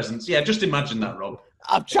opened the presents. Yeah, just imagine that, Rob.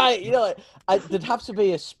 I'm trying, you know, there'd have to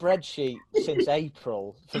be a spreadsheet since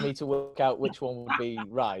April for me to work out which one would be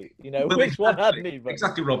right. You know, Well, which one I'd exactly, need. But...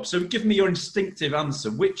 Exactly, Rob. So give me your instinctive answer.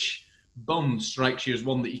 Which Bond strikes you as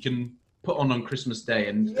one that you can put on Christmas Day?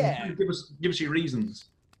 And give us your reasons.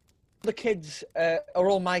 The kids, are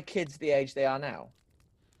all my kids the age they are now?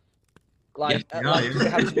 Like, Yes, do they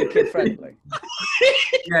have to be kid friendly?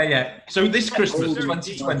 Yeah. So this Christmas,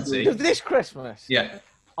 2020. This Christmas? Yeah.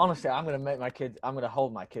 Honestly, I'm going to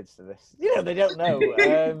hold my kids to this. You know, they don't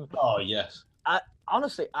know. Oh, yes.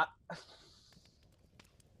 Honestly,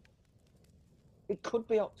 it could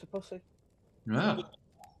be Octopussy. Yeah.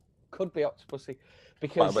 Could be Octopussy.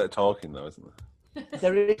 Because Quite a bit of talking, though, isn't there?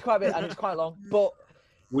 there is quite a bit, and it's quite long. But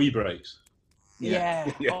wee breaks. Yeah.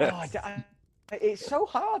 Yes. It's so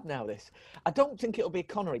hard now, this. I don't think it'll be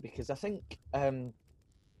Connery because I think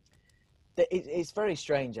it's very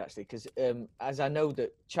strange, actually, because as I know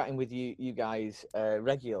that chatting with you guys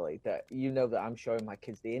regularly, that you know that I'm showing my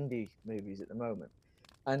kids the indie movies at the moment.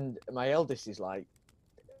 And my eldest is like,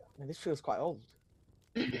 this feels quite old.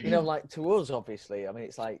 You know, like to us, obviously, I mean,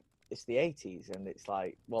 it's like, it's the 80s and it's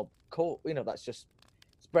like, well, cool, you know, that's just,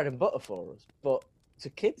 it's bread and butter for us. But to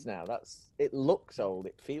kids now, it looks old,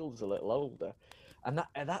 it feels a little older. And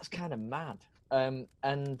that's kind of mad. And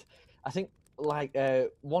I think, like,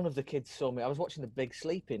 one of the kids saw me, I was watching The Big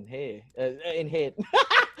Sleep in here.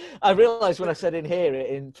 I realised when I said in here, it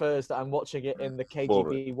infers that I'm watching it in the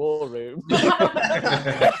KGB war room.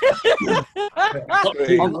 I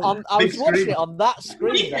was watching it on that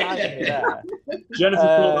screen behind me there. Jennifer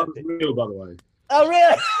thought that was real, by the way. Oh,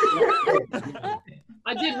 really?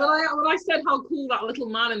 I did. When I said how cool that little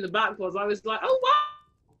man in the back was, I was like, oh,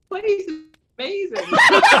 wow, he's amazing.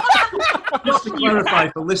 Just to clarify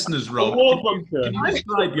for listeners, Rob, can you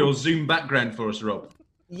describe your Zoom background for us, Rob?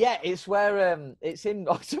 Yeah, it's where it's in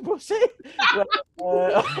Octopussy.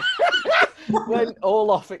 When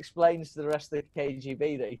Orloff explains to the rest of the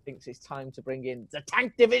KGB that he thinks it's time to bring in the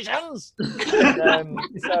tank divisions.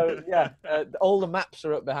 So yeah, all the maps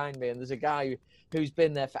are up behind me, and there's a guy who's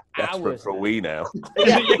been there for Desperate hours. for a wee now.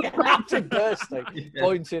 Yeah, absolutely bursting,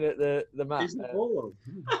 pointing at the map.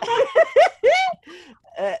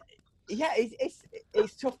 Yeah,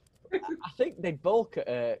 it's tough. I think they balk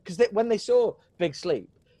at because when they saw Big Sleep,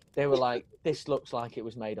 they were like, "This looks like it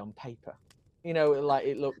was made on paper." You know, like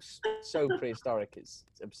it looks so prehistoric, it's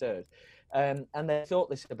absurd. And they thought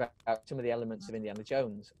this about some of the elements of Indiana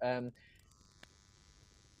Jones.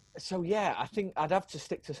 So yeah, I think I'd have to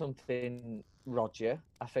stick to something Roger,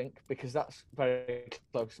 I think, because that's very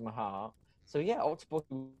close to my heart. So yeah, Octopus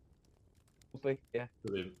will be, yeah.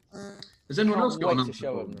 Brilliant. Has anyone else got an to answer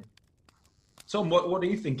show for them? me? Tom, what are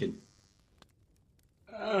you thinking?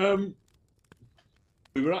 When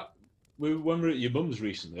we were at your mum's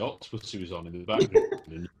recently, Octopussy was on in the background,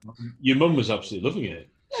 and your mum was absolutely loving it.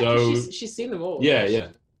 So she's seen them all. Yeah.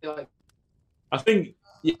 Like, I think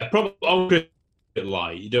probably on a bit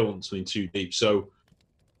light. You don't want something too deep. So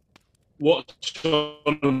what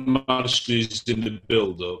Sean managed is in the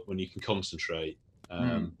build-up when you can concentrate,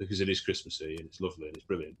 because it is Christmassy and it's lovely and it's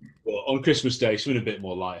brilliant. But on Christmas Day, something a bit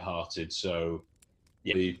more light-hearted. So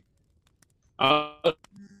yeah. I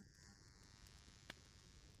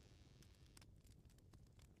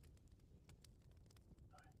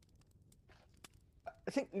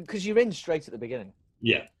think because you're in straight at the beginning.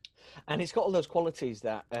 Yeah. And it's got all those qualities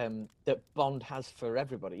that that Bond has for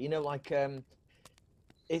everybody. You know, like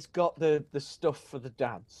it's got the stuff for the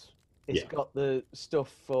dads. It's got the stuff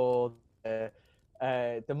for the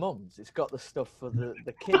mums. It's got the stuff for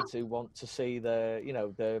the kids who want to see the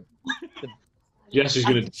Jess is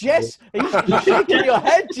going to. Jess, are you shaking your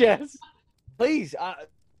head, Jess? Please.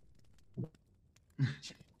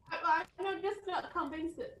 I'm just not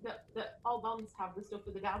convinced that all Bonds have the stuff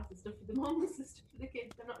for the dads, the stuff for the mums, the stuff for the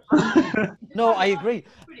kids. I'm not sure. No, I agree.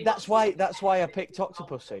 That's why I picked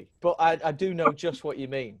Octopussy. But I do know just what you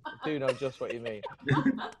mean.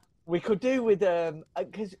 We could do with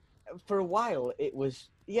because for a while it was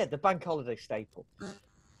the bank holiday staple.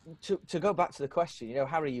 To go back to the question, you know,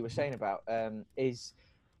 Harry, you were saying about is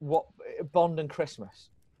what Bond and Christmas.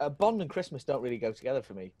 Bond and Christmas don't really go together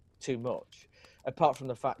for me too much, apart from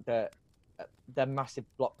the fact that they're massive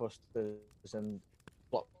blockbusters and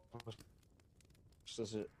blockbusters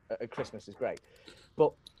at Christmas is great,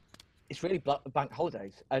 but it's really bank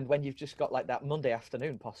holidays, and when you've just got like that Monday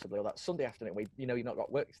afternoon possibly or that Sunday afternoon where you know you've not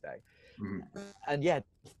got work today, and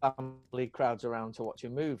family crowds around to watch a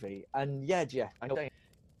movie, and Jeff, I know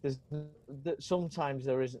there's sometimes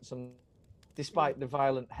there isn't some despite the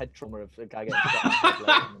violent head trauma of the guy getting shot in the head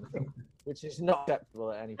later in the film, which is not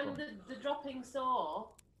acceptable at any point. And the dropping saw.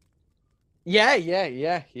 Yeah.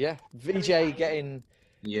 VJ getting,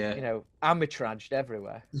 arbitraged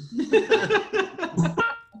everywhere.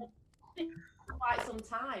 Quite some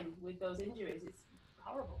time with those injuries. It's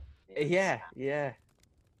horrible. Yeah.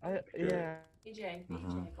 VJ.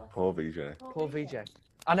 Poor VJ. Poor VJ.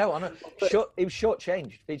 I know. He was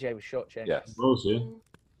shortchanged. VJ was shortchanged. Yes. Also,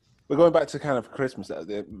 We're going back to kind of Christmas.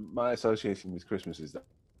 My association with Christmas is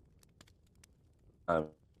that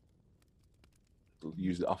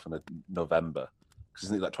use it often in November, because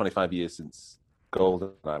isn't it like 25 years since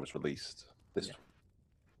GoldenEye was released?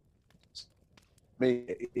 Me,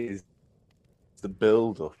 it is the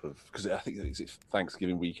build-up of, because I think it's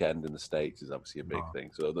Thanksgiving weekend in the States is obviously a big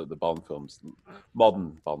thing. So the Bond films,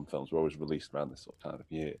 modern Bond films, were always released around this sort of time of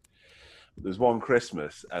year. But there's one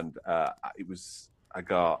Christmas, and me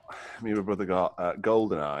and my brother got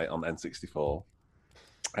GoldenEye on N64.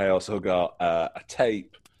 I also got a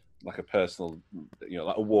tape, like a personal,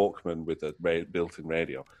 like a Walkman with a built-in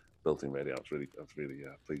radio. I was really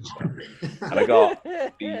pleased with that. And I got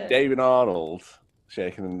the David Arnold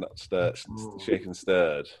Shaken and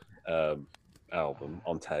Stirred album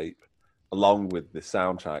on tape, along with the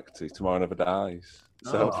soundtrack to Tomorrow Never Dies.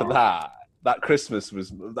 So for that Christmas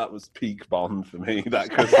was peak Bond for me. That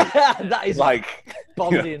Christmas, that is like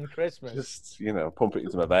Bondian Christmas. Just pump it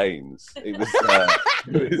into my veins. It was.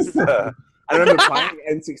 I remember playing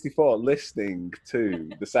N64, listening to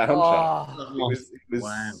the soundtrack. It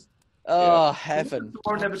was wow. Heaven.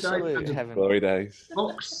 Absolute heaven. Glory days.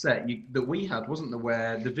 Box set that we had, wasn't there,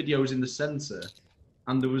 where the video was in the centre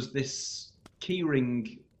and there was this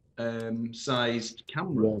keyring sized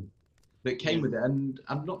camera that came with it, and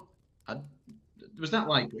was that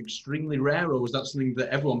like extremely rare, or was that something that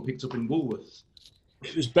everyone picked up in Woolworths?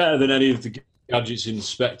 It was better than any of the gadgets in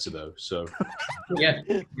Spectre, though. So yes,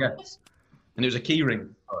 and it was a keyring.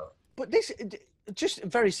 But this, just a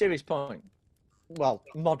very serious point. Well,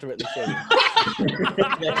 moderately serious.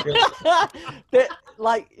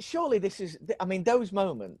 Surely this is. I mean, those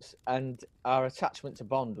moments and our attachment to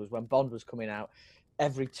Bond was when Bond was coming out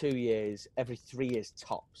every 2 years, every 3 years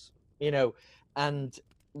tops. And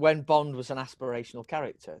when Bond was an aspirational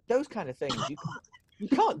character, those kind of things you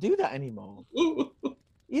can't do that anymore.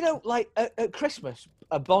 Like at Christmas,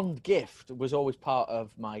 a Bond gift was always part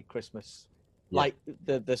of my Christmas. Like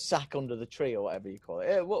the sack under the tree or whatever you call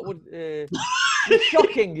it. What would you're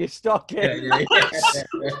shocking? You're stocking.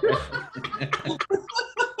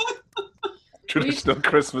 Traditional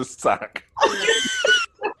Christmas sack.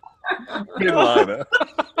 Midliner.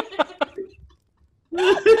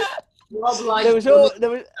 There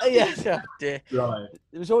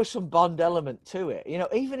was always some Bond element to it.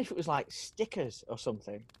 Even if it was like stickers or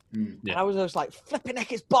something. And I was always like, flipping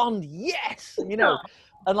heck, it's Bond, yes!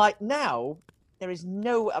 And like now. There is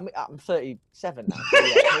no. I mean, I'm 37 now. So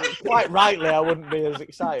quite rightly, I wouldn't be as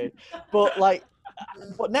excited. But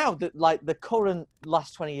now the current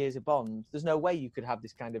last 20 years of Bond, there's no way you could have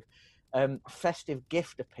this kind of festive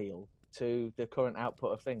gift appeal to the current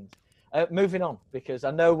output of things. Moving on, because I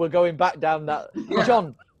know we're going back down that.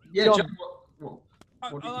 John.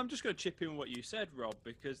 I'm just going to chip in what you said, Rob,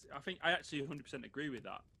 because I think I actually 100% agree with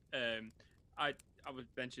that. I was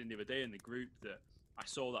mentioning the other day in the group that I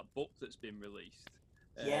saw that book that's been released.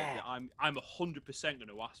 That I'm 100% going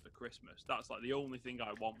to ask for Christmas. That's like the only thing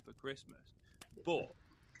I want for Christmas. But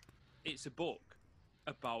it's a book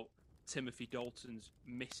about Timothy Dalton's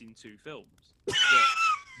missing 2 films that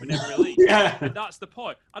were never released. And that's the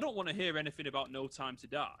point. I don't want to hear anything about No Time to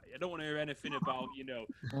Die. I don't want to hear anything about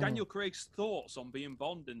Daniel Craig's thoughts on being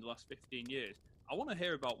Bond in the last 15 years. I want to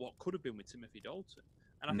hear about what could have been with Timothy Dalton.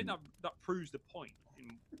 And I think that proves the point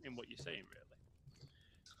in what you're saying, really.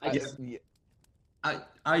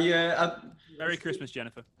 Merry Christmas,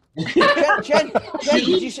 Jennifer. Jen, did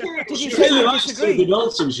you say you disagree? The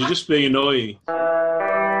nonsense, you're just being annoying.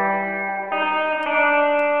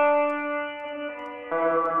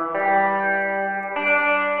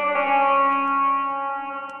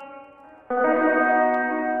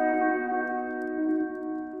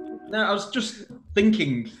 No, I was just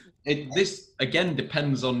thinking. This again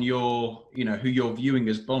depends on your, who you're viewing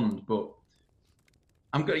as Bond, but.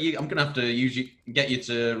 I'm gonna have to get you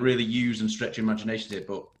to really use and stretch your imagination here.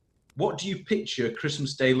 But what do you picture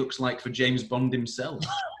Christmas Day looks like for James Bond himself?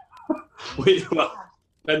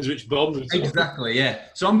 Depends which Bond. Exactly, yeah.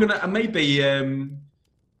 So I'm gonna maybe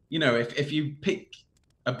if you pick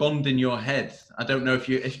a Bond in your head, I don't know if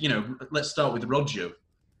let's start with Roger.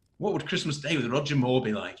 What would Christmas Day with Roger Moore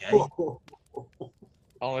be like? Eh?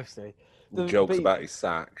 Honestly, Jokes about his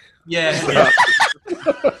sack. Yeah.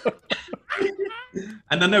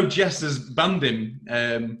 And I know Jess has banned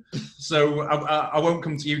him, so I won't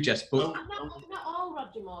come to you, Jess. But Not all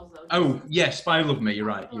Roger Moore's though. oh yeah, Spy Love Me. You're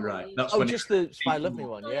right. That's when just the Spy Love Me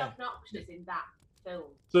one. Yeah. Obnoxious in that film.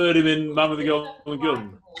 Third him in Man with the Golden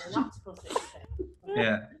Gun.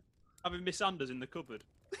 Yeah. Having Miss Anders in the cupboard.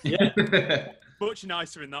 Yeah. Much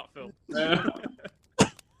nicer in that film.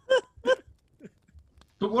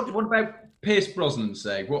 But what about Pierce Brosnan?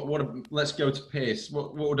 Say let's go to Pierce.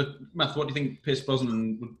 What Matt? What do you think Pierce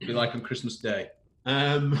Brosnan would be like on Christmas Day?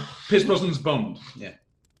 Pierce Brosnan's Bond. Yeah.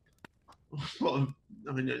 I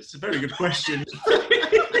mean, it's a very good question.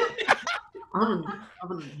 I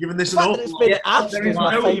haven't given this an awful lot. It's absolutely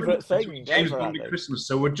my favourite thing. James Bond at Christmas,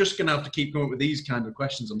 so we're just going to have to keep coming up with these kind of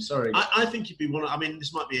questions. I'm sorry. I think he'd be one. I mean,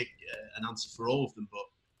 this might be an answer for all of them, but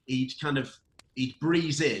he'd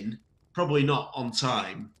breeze in, probably not on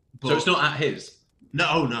time. But so it's not at his.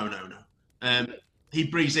 No.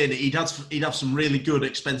 He'd breeze in. He'd have some really good,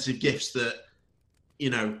 expensive gifts that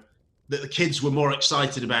that the kids were more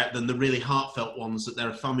excited about than the really heartfelt ones that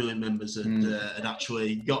their family members had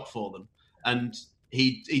actually got for them. And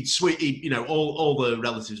he'd all the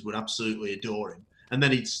relatives would absolutely adore him. And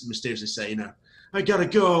then he'd mysteriously say, I gotta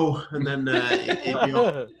go, and then he'd be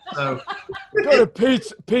off. So, got a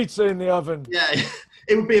pizza in the oven. Yeah,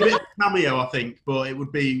 it would be a bit of a cameo, I think, but it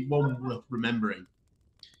would be one worth remembering.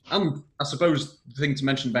 And I suppose the thing to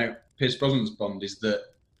mention about Pierce Brosnan's Bond is that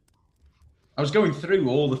I was going through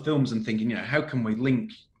all the films and thinking, how can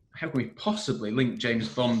we possibly link James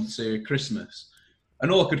Bond to Christmas?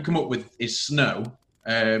 And all I could come up with is snow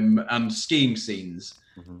and skiing scenes.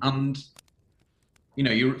 Mm-hmm. And,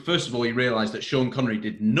 first of all, you realise that Sean Connery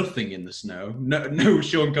did nothing in the snow. No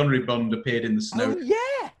Sean Connery Bond appeared in the snow. Oh,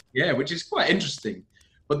 yeah! Yeah, which is quite interesting.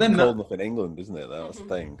 But then cold enough in England, isn't it? That was the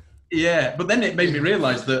thing. Yeah, but then it made me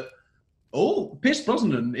realise that Pierce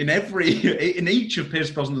Brosnan, in each of Pierce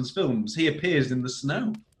Brosnan's films, he appears in the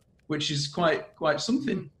snow, which is quite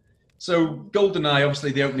something. So GoldenEye,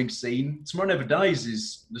 obviously the opening scene. Tomorrow Never Dies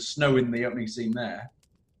is the snow in the opening scene there.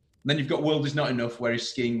 And then you've got World Is Not Enough, where he's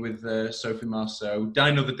skiing with Sophie Marceau. Die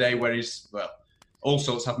Another Day, where all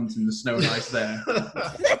sorts happens in the snow and ice there.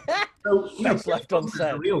 So, left on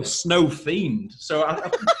set. Real snow fiend. So I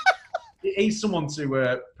think he's someone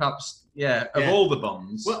to perhaps, of all the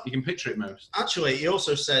Bonds, you can picture it most. Actually, he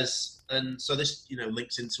also says, and so this,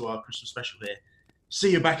 links into our Christmas special here.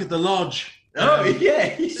 See you back at the lodge. Oh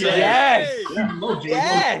yeah, yes, Lodge.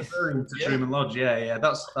 Yes, referring to Truman Lodge. Yeah.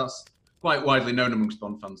 That's quite widely known amongst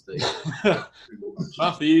Bond fans.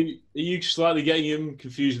 Matthew, are you slightly getting him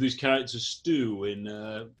confused with his character Stu in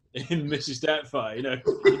Mrs. Doubtfire?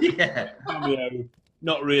 Yeah.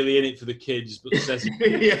 Not really in it for the kids, but says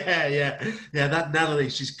yeah. That Natalie,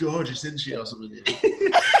 she's gorgeous, isn't she, or something?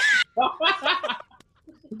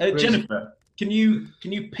 Jennifer, can you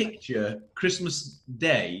picture Christmas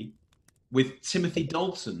Day with Timothy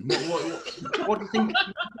Dalton? What do you think?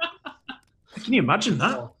 Can you imagine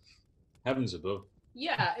that? Heavens above.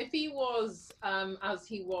 Yeah, if he was as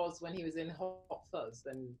he was when he was in Hot Fuzz,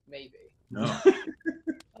 then maybe. No.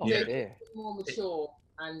 More mature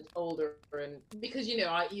and older, and because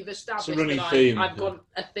you've established that I've got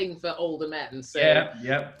a thing for older men. So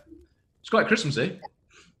yeah. It's quite Christmassy.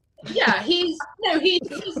 Yeah, he's nice.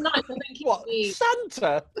 I think he's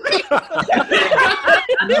Santa.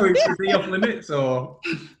 I know, is he off limits or?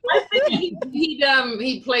 I think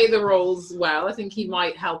he'd play the roles well. I think he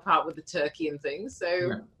might help out with the turkey and things.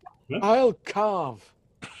 So I'll carve.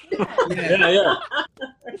 Yeah.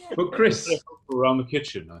 But Chris, around the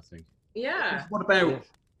kitchen, I think. Yeah. What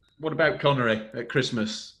about Connery at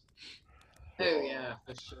Christmas? Oh yeah,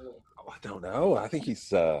 for sure. I don't know. I think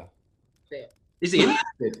he's. Is he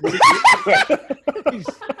interested?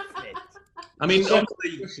 I mean,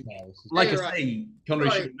 obviously, like I say, Connery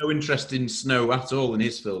should have no interest in snow at all in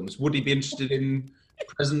his films. Would he be interested in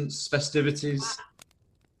presents, festivities?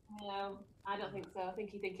 No, I don't think so. I think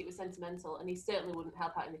he'd think it was sentimental, and he certainly wouldn't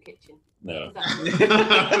help out in the kitchen. No.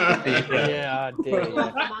 Yeah, I did.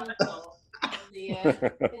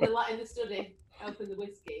 In the study, open the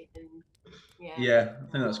whiskey, and yeah,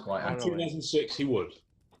 I think that's quite In 2006, he would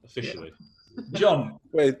officially. John,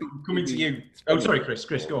 wait, coming to you. Oh, sorry, Chris.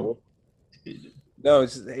 Chris, go on. No,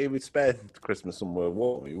 he would spend Christmas somewhere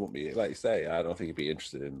warm. He wouldn't be, like you say. I don't think he'd be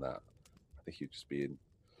interested in that. I think he'd just be in.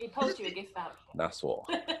 He'd post you a gift voucher. Nassau.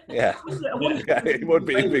 Yeah, it would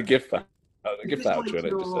be a gift voucher. A gift voucher, and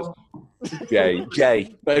it just says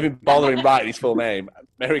Jay. Not even bothering writing his full name.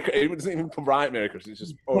 It doesn't even write Merry Christmas.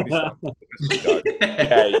 It's just already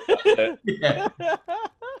Jay.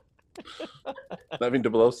 Not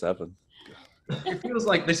even 007. It feels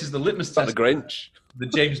like this is the litmus test. The Grinch. The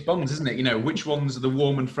James Bonds, isn't it? You know, which ones are the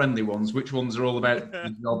warm and friendly ones? Which ones are all about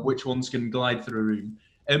the job? Which ones can glide through a room?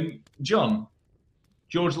 John,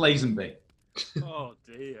 George Lazenby. Oh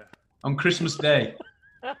dear. On Christmas Day.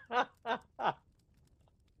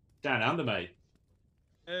 Down under, mate.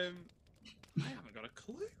 I haven't got a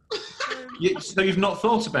clue. So you've not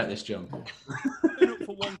thought about this, John? Turn up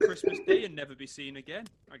for one Christmas Day and never be seen again,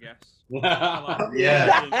 I guess.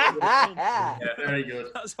 Yeah, very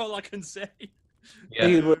good. That's all I can say. Yeah.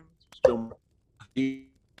 He's up. He's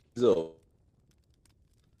all.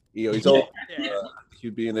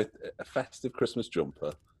 He'd be in a festive Christmas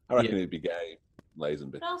jumper. I reckon he'd be gay,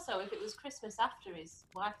 Lazenby. But also, if it was Christmas after his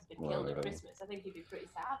wife has been killed at Christmas, I think he'd be pretty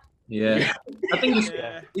sad. Yeah, I think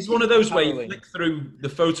it's one of those where you flick through the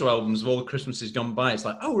photo albums of all the Christmases gone by. It's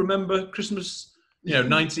like, oh, remember Christmas,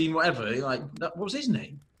 19 whatever. You're like, what was his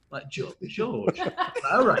name? Like George.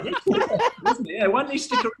 All right, yeah. Why didn't he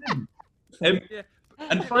stick around?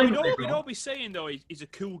 And finally, we'd all be saying though he's a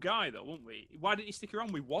cool guy though, wouldn't we? Why didn't he stick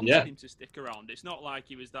around? We wanted him to stick around. It's not like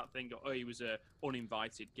he was that thing. Oh, he was a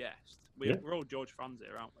uninvited guest. We're all George fans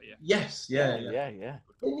here, aren't we? Yeah. Yes. Yeah.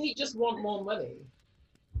 Didn't he just want more money?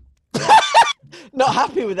 Not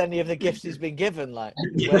happy with any of the gifts he's been given. Like,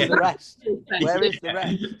 where's the rest? Where is the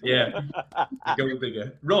rest? Yeah. Going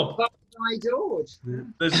bigger. Rob. Why George?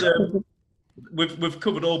 There's we've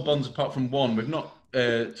covered all Bonds apart from one. We've not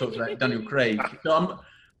talked about Daniel Craig. So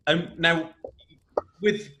now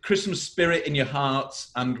with Christmas spirit in your heart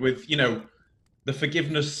and with the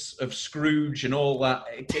forgiveness of Scrooge and all that.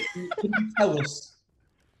 Can you tell us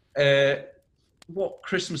what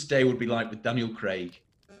Christmas Day would be like with Daniel Craig?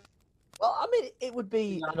 Well, I mean, it would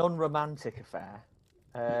be an unromantic affair.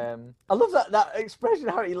 I love that expression.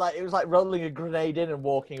 How it was like rolling a grenade in and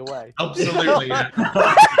walking away. Absolutely.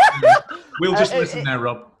 We'll just listen now,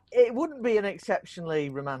 Rob. It wouldn't be an exceptionally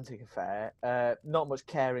romantic affair. Not much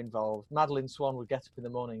care involved. Madeline Swan would get up in the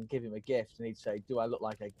morning and give him a gift, and he'd say, "Do I look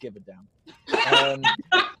like I give a damn?"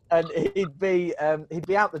 And he'd be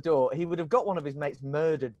out the door. He would have got one of his mates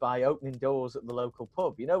murdered by opening doors at the local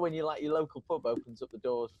pub. You know when your local pub opens up the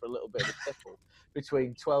doors for a little bit of a tipple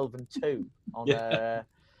between 12 and 2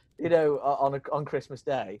 on Christmas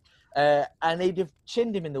Day. And he'd have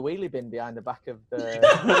chinned him in the wheelie bin behind the back of the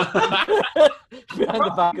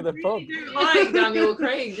pub. You don't like Daniel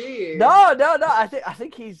Craig, do you? No. I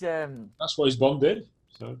think he's. That's what his Bond did.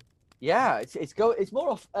 So. Yeah, it's more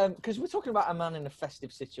off because we're talking about a man in a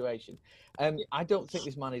festive situation. I don't think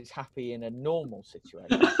this man is happy in a normal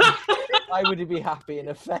situation. Why would he be happy in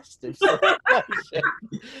a festive situation?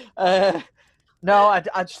 No, I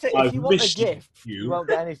just think if you want a gift, you won't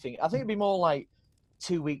get anything. I think it'd be more like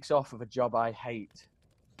 2 weeks off of a job I hate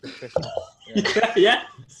for Christmas. Yeah.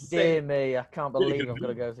 Dear me, I can't believe I've got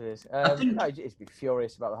to go through this. I'd just be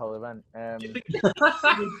furious about the whole event. Do you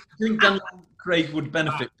think Daniel Craig would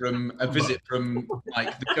benefit from a visit from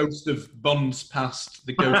like the ghost of Bond's past,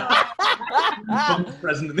 the ghost of Bond's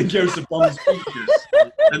present, and the ghost of Bond's futures?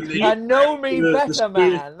 I know me better,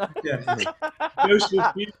 man. Yeah. Ghost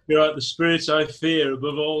of future, like the spirit I fear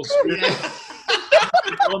above all spirits.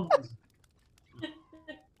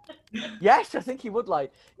 Yes, I think he would and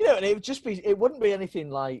it would just be, it wouldn't be anything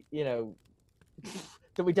like,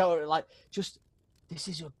 that we don't like, just, this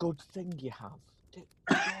is a good thing you have.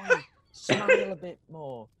 Enjoy, smile a bit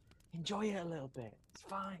more, enjoy it a little bit, it's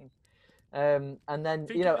fine. And then,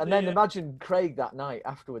 imagine Craig that night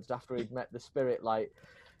afterwards, after he'd met the spirit, like,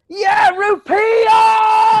 yeah,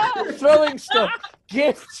 Rupia! Throwing stuff,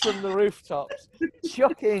 gifts from the rooftops,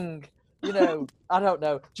 chucking, I don't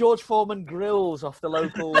know, George Foreman grills off the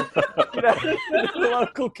local, the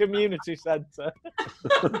local community centre.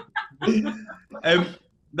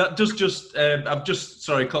 That does just, I've just,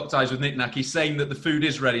 clocked eyes with Nick Nack. He's saying that the food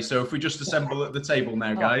is ready. So if we just assemble at the table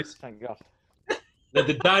now, guys. Thank God.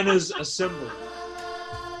 The diners assemble.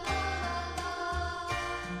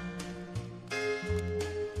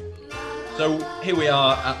 So here we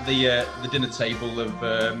are at the dinner table of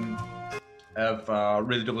our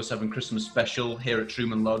Really 007 Christmas special here at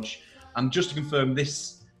Truman Lodge. And just to confirm,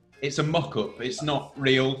 it's a mock-up. It's not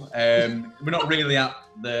real. We're not really at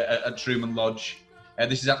Truman Lodge.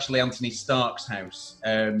 This is actually Anthony Stark's house.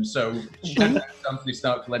 So shout out to Anthony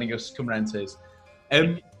Stark for letting us come around to his.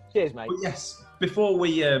 Cheers, mate. But yes, before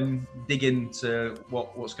we dig into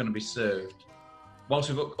what's going to be served, whilst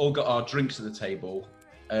we've all got our drinks at the table,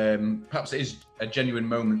 perhaps it is a genuine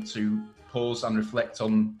moment to pause and reflect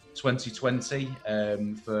on 2020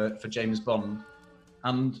 for James Bond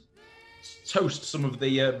and toast some of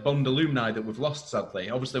the Bond alumni that we've lost, sadly.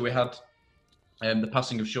 Obviously, we had the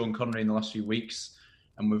passing of Sean Connery in the last few weeks.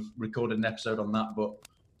 and we've recorded an episode on that. But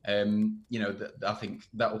I think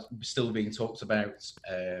that will still being talked about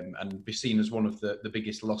and be seen as one of the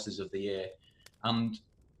biggest losses of the year. And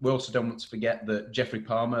we also don't want to forget that Geoffrey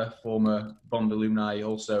Palmer, former Bond alumni,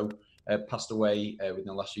 also passed away within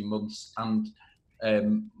the last few months, and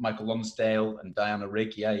Michael Lonsdale and Diana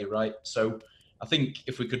Rigg. Yeah, you're right. So I think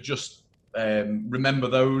if we could just remember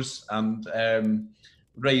those and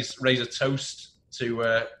raise a toast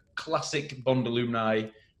to classic Bond alumni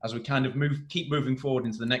as we kind of keep moving forward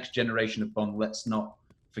into the next generation of Bond. Let's not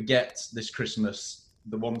forget this Christmas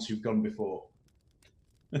the ones who've gone before.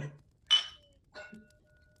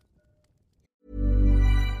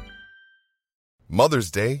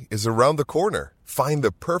 Mother's Day is around the corner. Find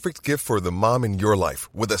the perfect gift for the mom in your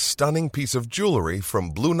life with a stunning piece of jewelry from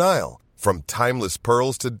Blue Nile. From timeless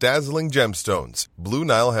pearls to dazzling gemstones, Blue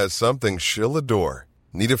Nile has something she'll adore.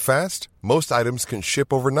 Need it fast? Most items can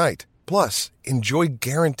ship overnight. Plus, enjoy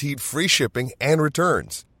guaranteed free shipping and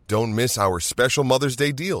returns. Don't miss our special Mother's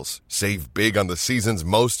Day deals. Save big on the season's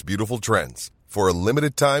most beautiful trends. For a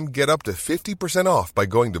limited time, get up to 50% off by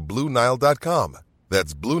going to BlueNile.com.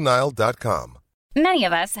 That's BlueNile.com. Many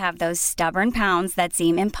of us have those stubborn pounds that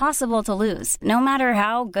seem impossible to lose, no matter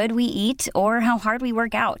how good we eat or how hard we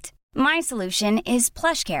work out. My solution is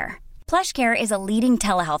PlushCare. PlushCare is a leading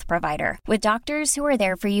telehealth provider with doctors who are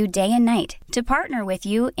there for you day and night to partner with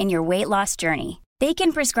you in your weight loss journey. They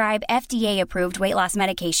can prescribe FDA-approved weight loss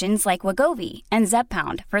medications like Wegovy and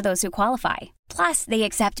Zepbound for those who qualify. Plus, they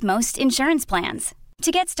accept most insurance plans.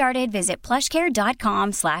 To get started, visit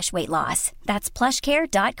plushcare.com/weightloss. That's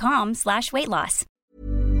plushcare.com/weightloss.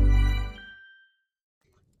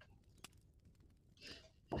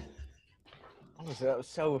 Honestly, that was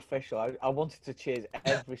so official. I wanted to cheers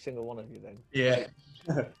every single one of you then. Yeah.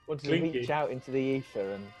 Wanted to reach out into the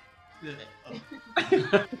ether and...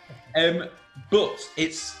 but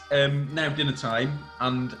it's now dinner time,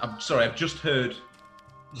 and I'm sorry, I've just heard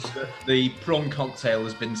that the prawn cocktail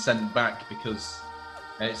has been sent back because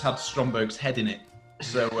it's had Stromberg's head in it.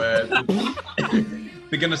 So they're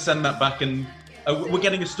going to send that back, and we're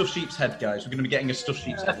getting a stuffed sheep's head, guys. We're going to be getting a stuffed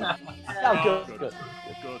sheep's head. Good.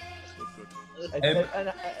 And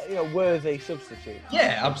worthy substitute.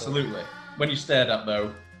 Yeah, absolutely. When you stared at,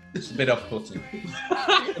 though, it's a bit off-putting.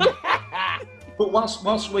 But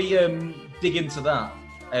whilst we dig into that,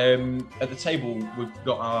 at the table we've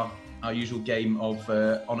got our usual game of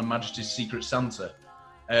On Her Majesty's Secret Santa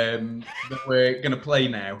that we're going to play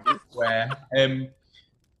now, where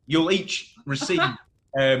you'll each receive a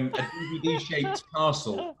DVD-shaped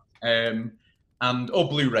parcel, or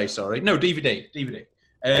Blu-ray, sorry. No, DVD.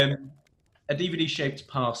 A DVD-shaped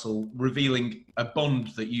parcel revealing a Bond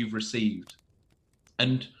that you've received.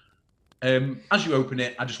 And as you open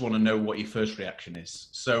it, I just want to know what your first reaction is.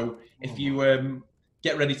 So if you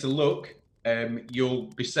get ready to look, you'll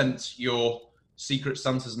be sent your Secret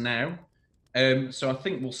Santas now. So I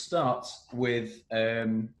think we'll start with...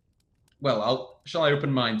 shall I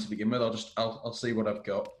open mine to begin with? I'll see what I've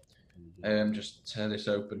got. Just tear this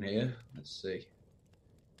open here. Let's see.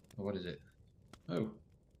 What is it?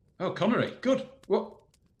 Oh, Connery. Good. What?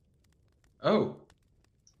 Oh,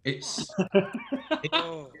 it's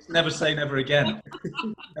Never Say Never Again.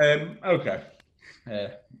 Okay.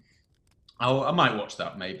 I might watch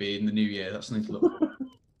that maybe in the new year. That's something to look for.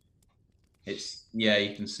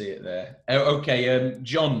 You can see it there. Okay,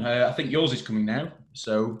 John, I think yours is coming now.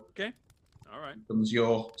 So okay, all right. Comes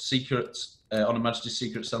your secret On Her Majesty's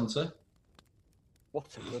Secret Santa. What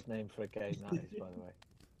a good name for a game that is, by the way.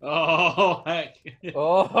 Oh heck!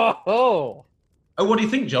 Oh, what do you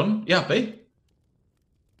think, John? You happy?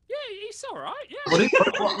 Yeah, it's all right. Yeah.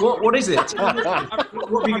 What is it? I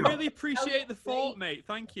really appreciate the thought, mate.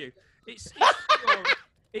 Thank you. It's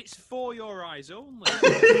for your eyes only.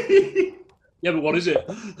 Yeah, but what is it?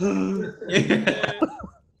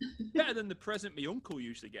 Better than the present my uncle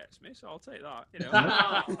usually gets me, so I'll take that.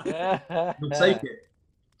 We'll take it.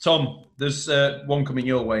 Tom, there's one coming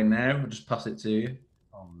your way now. I'll just pass it to you.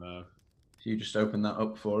 Oh no! If you just open that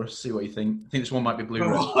up for us, see what you think. I think this one might be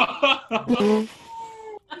Blu-ray.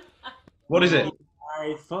 What is it?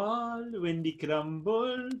 I fall when they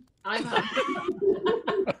crumble.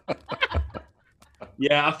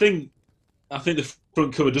 Yeah, I think the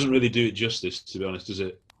front cover doesn't really do it justice, to be honest, does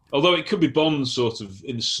it? Although it could be Bond sort of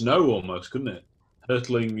in snow almost, couldn't it?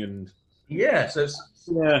 Hurtling and... Yeah, so it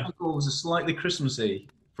was a slightly Christmassy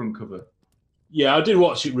front cover. Yeah, I did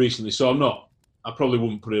watch it recently, so I probably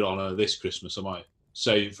wouldn't put it on this Christmas. I might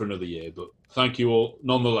save it for another year, but thank you all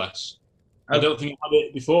nonetheless. I don't think I had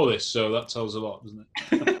it before this, so that tells a lot, doesn't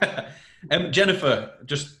it? Jennifer,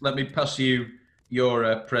 just let me pass you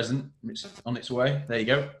your present. It's on its way. There you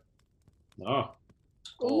go. Oh.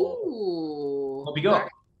 Ooh. What have you got?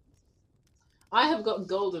 I have got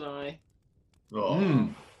GoldenEye. Oh.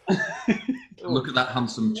 Look at that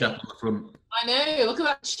handsome chap on the front. I know. Look at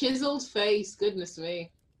that chiseled face. Goodness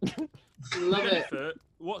me. Love it. Jennifer,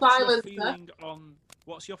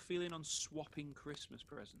 what's your feeling on swapping Christmas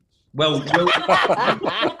presents? Well,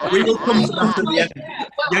 we will come to that at the end.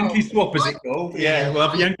 Yankee swap, is it called? Yeah, we'll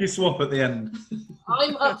have a Yankee swap at the end.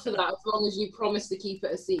 I'm up for that as long as you promise to keep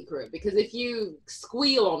it a secret. Because if you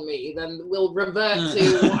squeal on me, then we'll revert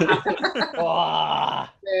to what happened.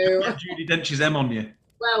 So, Judi Dench's M on you.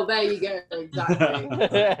 Well, there you go. Exactly.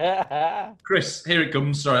 Chris, here it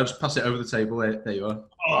comes. Sorry, I'll just pass it over the table. There you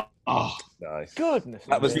are. Oh, nice. Goodness.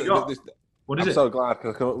 That was what is I'm it? so glad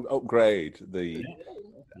because I can upgrade the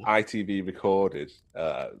ITV recorded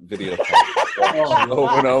video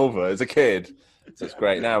over and over as a kid. So it's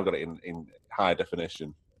great. Now I've got it in high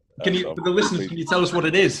definition. Can you, for the listeners, can you tell us what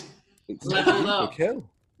it is? It's A View to a Kill.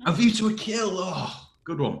 A View to a Kill. Oh,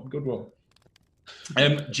 good one. Good one.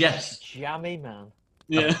 Jess. Jammy man.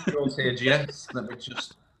 Yeah. Yours here, Jess. Let me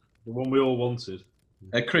just. The one we all wanted.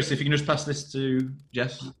 Chris, if you can just pass this to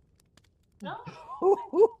Jess. No.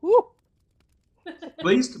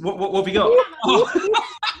 Please. What have you got?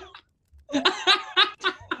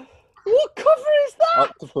 What cover is that?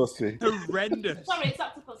 Octopussy. Horrendous. Sorry, it's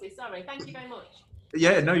Octopussy. Sorry. Thank you very much.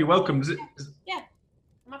 Yeah, no, you're welcome. Yeah,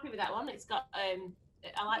 I'm happy with that one. It's got. I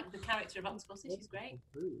like the character of Octopussy. She's great.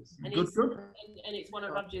 And Good. And it's one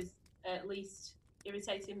of Roger's least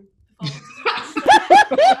irritating performances.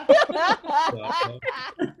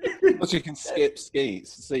 Plus, you can skip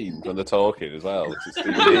scene from the talking as well. It's just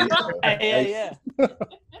DVD. Yeah.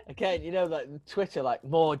 Again, you know, like Twitter, like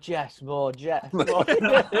more Jess. More Jess.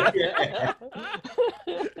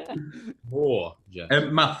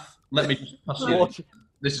 Math. Let me just pass you.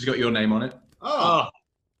 This has got your name on it. Oh.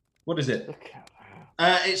 What is it?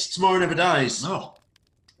 It's Tomorrow Never Dies. Oh.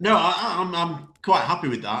 No, I'm quite happy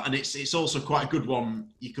with that, and it's also quite a good one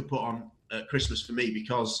you could put on at Christmas for me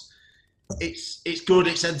because it's good,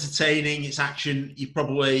 it's entertaining, it's action. You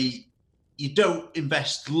don't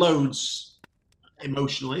invest loads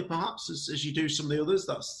emotionally, perhaps, as you do some of the others.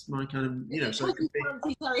 That's my kind of So it could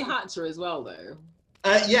be. Terry Hatcher as well, though.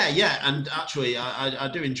 Yeah, and actually, I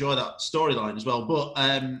do enjoy that storyline as well. But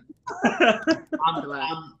I'm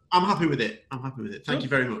happy with it. I'm happy with it. Thank you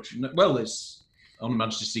very much. Well, it's on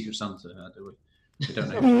Manchester Secret Santa. We don't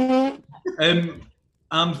know.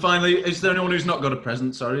 And finally, is there anyone who's not got a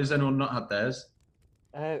present? Sorry, has anyone not had theirs?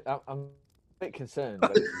 I'm a bit concerned.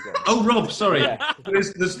 Oh, Rob, sorry. Yeah.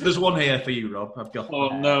 There's one here for you, Rob. I've got. Oh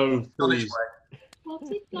no! Please.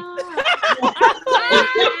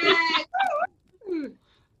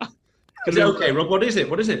 Is it okay, Rob? What is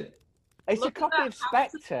it? It's a copy of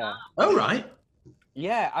Spectre. Oh, right.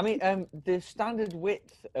 Yeah, I mean, the standard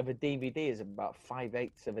width of a DVD is about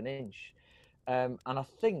 5/8 of an inch. And I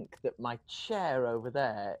think that my chair over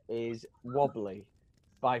there is wobbly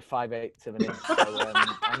by 5/8 of an inch. So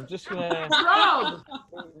I'm just going to... Rob!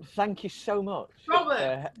 Thank you so much.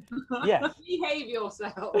 Robert! Yes. Behave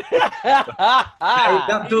yourself.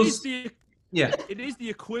 That does... Yeah, it is the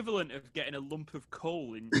equivalent of getting a lump of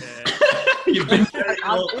coal in. You've been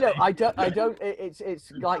I don't.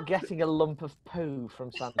 It's like getting a lump of poo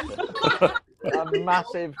from Santa. A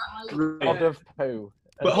massive pod of poo.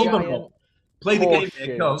 But hold on, Rob. Play the game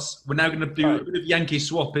here, because we're now going to do a bit of Yankee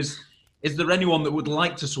swap. Is there anyone that would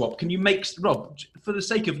like to swap? Can you make Rob, for the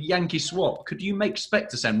sake of Yankee swap, could you make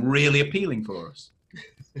Spectre sound really appealing for us?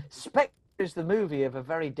 Spectre is the movie of a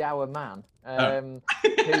very dour man. Who and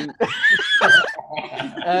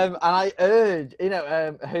I urge,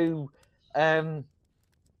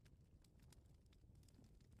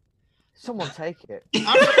 someone take it.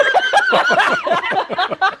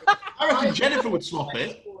 I reckon Jennifer would swap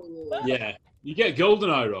it. Yeah, you get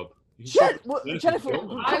GoldenEye, Rob. Jennifer,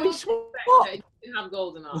 I would expect to have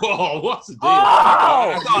GoldenEye. Whoa, what's the deal?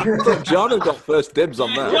 Oh! John have got first dibs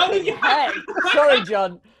on that. Hey, sorry,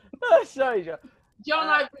 John. Sorry, John. John,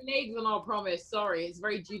 I've reneged on our promise. Sorry, it's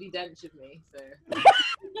very Judi Dench of me. So.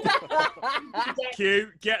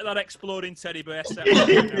 Q, get that exploding teddy bear set.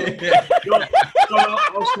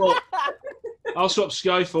 I'll swap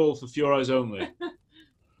Skyfall for Your Eyes Only.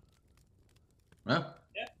 Well,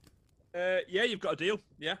 yeah, you've got a deal.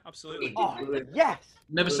 Yeah, absolutely. Oh, yes.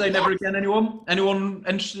 Never say never again. Anyone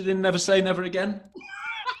interested in Never Say Never Again?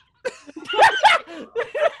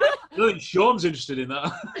 I think Sean's interested in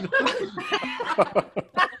that.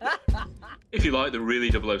 If you like the Really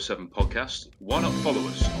 007 podcast, why not follow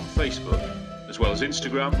us on Facebook, as well as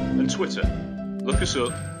Instagram and Twitter. Look us up.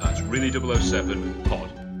 That's Really 007 Pod.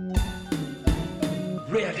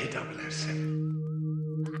 Really 007.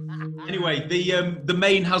 Anyway, the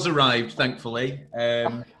main has arrived, thankfully,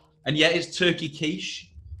 and yeah, it's turkey quiche,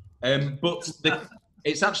 but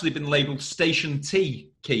it's actually been labelled Station T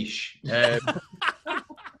quiche. That's what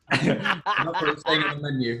it's saying on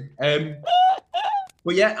the menu.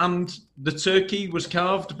 But yeah, and the turkey was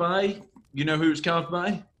carved by. You know who it was carved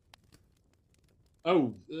by?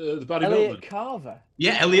 Oh, the Barry Elliot Meltman. Carver.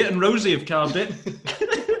 Yeah, Elliot and Rosie have carved it.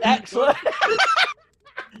 Excellent.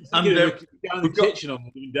 And down in the kitchen on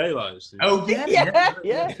Living Daylights. Oh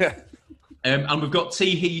yeah. And we've got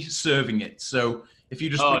Teehee serving it. So if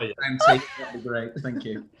you just put it down, Tee, that'd be great. Thank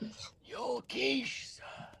you. Your quiche, sir.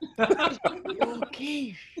 Your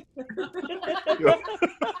quiche.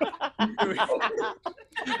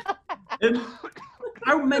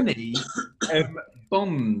 How many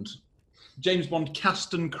James Bond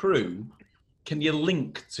cast and crew can you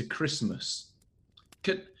link to Christmas?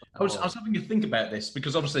 I was having to think about this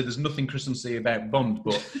because obviously there's nothing Christmassy about Bond,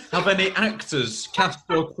 but have any actors, cast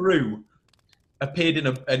or crew, appeared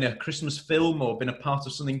in a Christmas film or been a part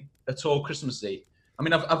of something at all Christmassy? I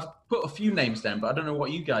mean, I've put a few names down, but I don't know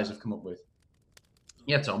what you guys have come up with.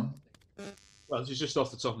 Yeah, Tom? Well, it's just off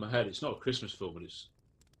the top of my head. It's not a Christmas film, but it's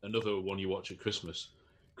another one you watch at Christmas.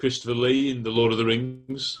 Christopher Lee in The Lord of the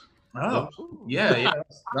Rings. Oh, yeah,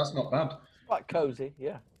 that's not bad. Quite cosy,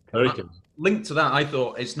 yeah. Very cozy. Linked to that, I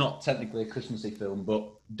thought it's not technically a Christmassy film, but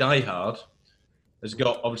Die Hard has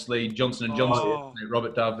got obviously Johnson & Johnson,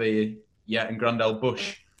 Robert Davi, and Grandel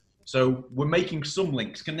Bush. So we're making some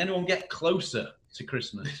links. Can anyone get closer to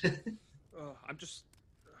Christmas?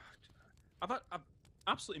 I've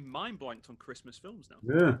absolutely mind blanked on Christmas films now.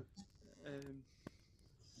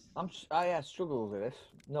 Yeah. I struggle with this.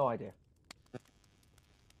 No idea.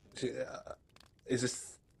 Is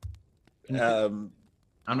this?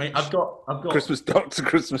 I mean, I've got Christmas Doctor,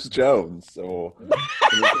 Christmas Jones, or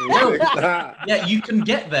yeah, you can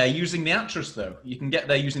get there using the actress, though. You can get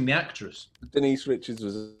there using the actress. Denise Richards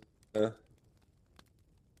was.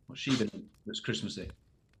 What's she been? That's Christmassy.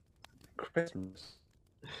 Christmas.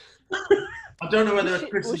 I don't know whether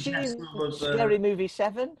was she in Scary Movie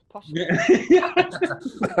 7, possibly?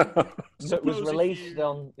 That was released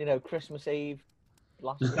on Christmas Eve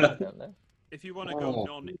last year. I don't know. If you want to go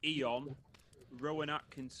non-Eon, Rowan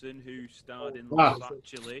Atkinson, who starred in Love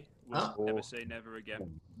Actually, will Never Say Never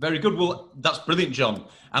Again. Very good. Well, that's brilliant, John.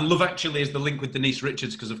 And Love Actually is the link with Denise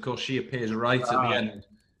Richards because, of course, she appears right at the end.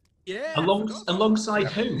 Yeah. Alongside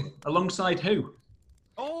who? Alongside who?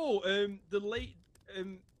 Oh, the late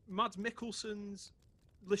Mads Mikkelsen's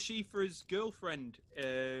Le Chiffre's girlfriend.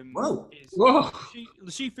 Whoa. Le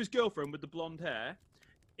Chiffre's girlfriend with the blonde hair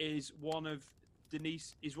is one of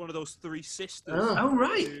those three sisters. Oh,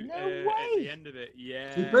 right. No way. At the end of it,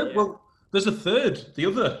 yeah. Well, there's a third, the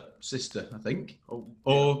other sister, I think,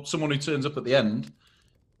 or someone who turns up at the end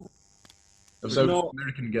of those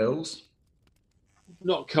American Girls.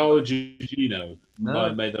 Not Carla Gugino. No.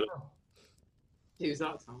 I made that up. Who's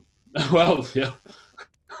that, Tom? Well, yeah.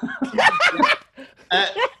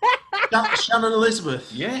 Shannon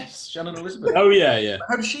Elizabeth. Yes, Shannon Elizabeth. Oh yeah.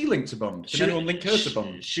 How does she link to Bond? Can anyone link her to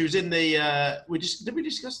Bond? She was in the. Did we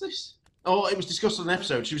discuss this? Oh, it was discussed on an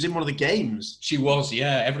episode. She was in one of the games. She was,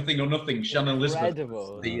 yeah. Everything or Nothing. Shannon Elizabeth.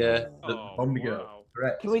 Incredible. The Bond girl.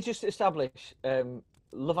 Correct. Can we just establish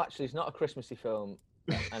Love Actually is not a Christmassy film,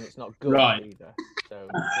 and it's not good either. So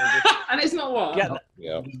and it's not what?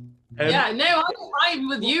 Yeah. No, I'm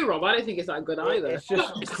with you, Rob. I don't think it's that good either. It's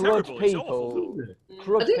just crud people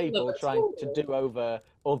trying to do over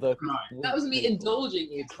other. That was me indulging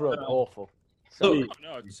you. Crud, awful. No,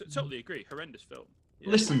 I totally agree. Horrendous film.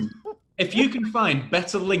 Yeah. Listen, if you can find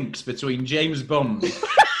better links between James Bond and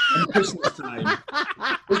Christmas time,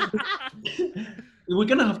 we're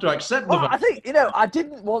going to have to accept them. I think, I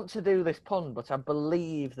didn't want to do this pun, but I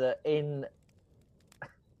believe that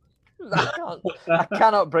I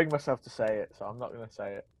cannot bring myself to say it, so I'm not going to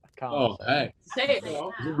say it. I can't. Oh, hey. Say it,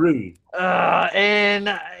 Rob. Is it rude?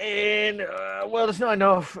 Well, it's not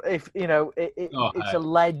enough. If it's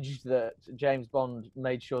alleged that James Bond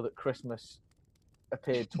made sure that Christmas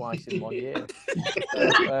appeared twice in 1 year.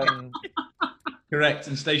 Correct,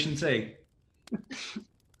 in Station T.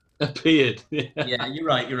 Appeared. Yeah, you're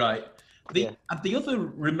right. The other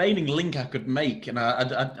remaining link I could make, and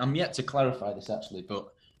I'm yet to clarify this actually, but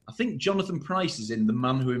I think Jonathan Pryce is in The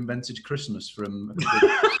Man Who Invented Christmas from...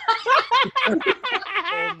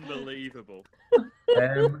 Unbelievable.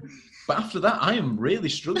 But after that, I am really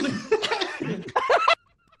struggling. Hang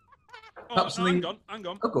on.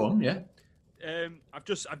 Oh, go on, yeah. I've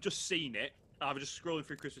just seen it. I was just scrolling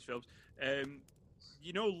through Christmas films.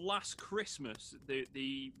 You know, Last Christmas,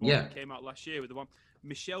 the one that came out last year with the one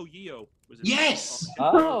Michelle Yeoh was in. Yes.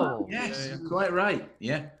 Oh. Yes. Yeah. Quite right.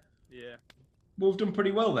 Yeah. Yeah. Well, we've done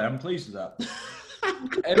pretty well there. I'm pleased with that.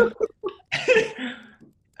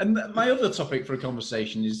 And my other topic for a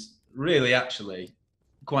conversation is really actually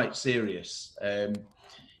quite serious.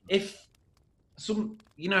 If some,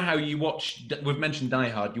 you know how you watch, we've mentioned Die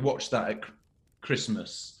Hard, you watch that at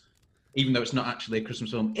Christmas, even though it's not actually a Christmas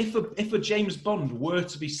film. If a James Bond were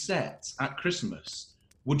to be set at Christmas,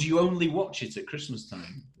 would you only watch it at Christmas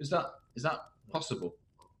time? Is that possible?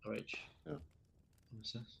 Rich.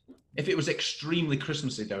 If it was extremely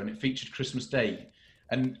Christmassy though, and it featured Christmas Day,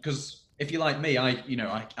 and because if you're like me, I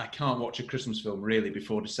can't watch a Christmas film really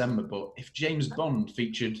before December. But if James Bond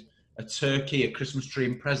featured a turkey, a Christmas tree,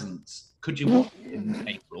 and presents, could you watch it in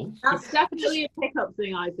April? That's definitely a pickup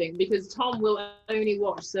thing, I think, because Tom will only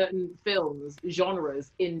watch certain films,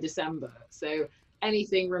 genres in December. So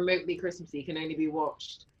anything remotely Christmassy can only be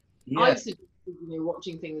watched. Yeah. I suggested,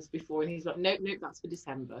 watching things before, and he's like, nope, that's for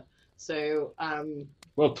December. So,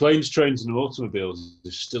 well, Planes, Trains, and Automobiles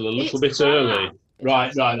is still a little bit crap. early.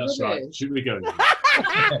 Right, that's right. rubbish. Should we go?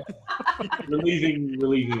 We're leaving.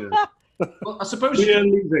 Well, I suppose we are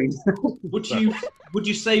leaving. Would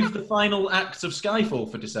you save the final act of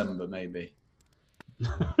Skyfall for December, maybe?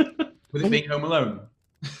 With it being Home Alone?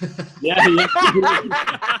 Yeah.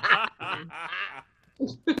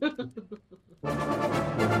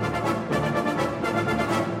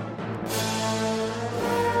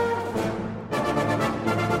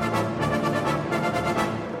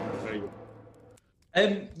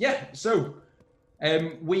 So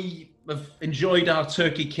we have enjoyed our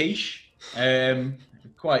turkey quiche.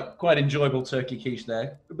 Quite enjoyable turkey quiche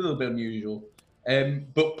there. A little bit unusual.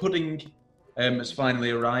 But pudding has finally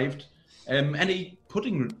arrived. Any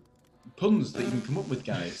pudding puns that you can come up with,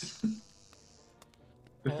 guys?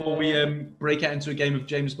 Before we break out into a game of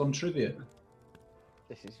James Bond trivia.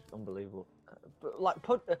 This is unbelievable.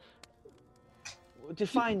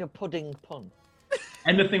 Define a pudding pun.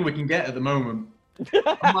 Anything we can get at the moment.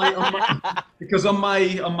 Because on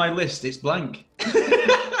my list it's blank. You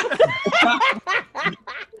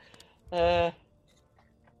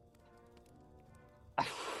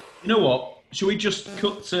know what? Should we just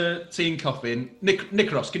cut to tea and coffee? And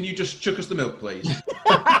Nick Ross, can you just chuck us the milk, please?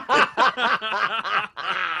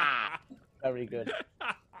 Very good.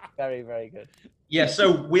 Very, very good. Yeah,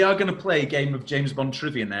 so we are going to play a game of James Bond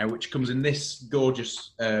trivia now, which comes in this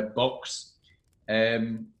gorgeous box.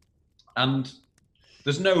 And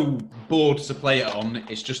there's no board to play it on.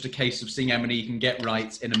 It's just a case of seeing how many you can get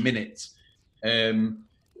right in a minute. And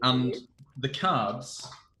the cards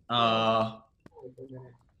are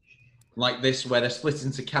like this, where they're split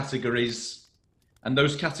into categories. And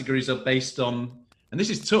those categories are based on... And this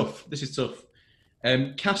is tough.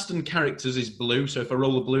 Cast and characters is blue. So if I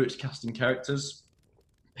roll a blue, it's cast and characters.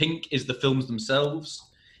 Pink is the films themselves.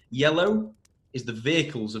 Yellow is the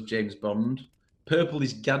vehicles of James Bond. Purple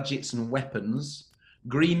is gadgets and weapons.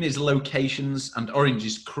 Green is locations, and orange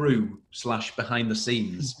is crew / behind the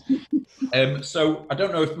scenes. So I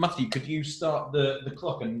don't know if Matthew, could you start the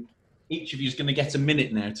clock, and each of you is going to get a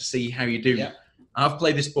minute now to see how you do. Yeah. I've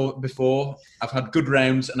played this before. I've had good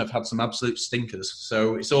rounds and I've had some absolute stinkers.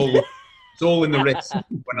 So it's all in the wrist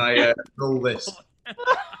when I roll this.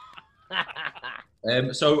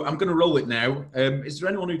 So I'm going to roll it now. Is there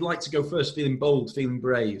anyone who'd like to go first? Feeling bold, feeling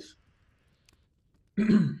brave?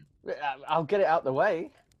 I'll get it out the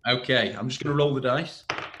way. Okay, I'm just going to roll the dice.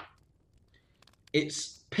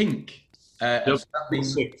 It's pink.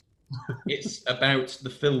 It's about the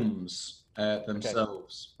films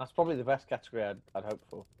themselves. Okay. That's probably the best category I'd hope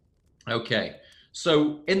for. Okay,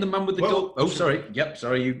 so in The Man with the Gold... Oh, sorry. Yep,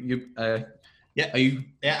 sorry. You. Yeah. Are you?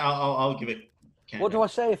 Yeah, I'll give it. What do I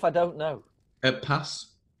say if I don't know?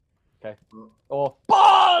 Pass. Okay. Or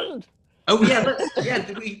Bond! Oh, yeah,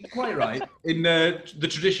 quite right. In the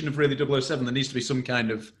tradition of really 007, there needs to be some kind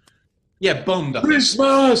of... Yeah, Bond.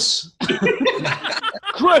 Christmas!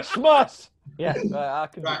 Christmas! Yeah, I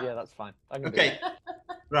can. Right. Yeah, that's fine. I can Okay.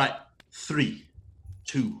 Right. 3,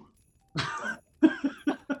 2.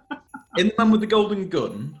 In The Man with the Golden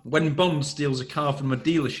Gun, when Bond steals a car from a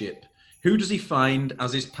dealership, who does he find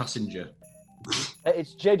as his passenger?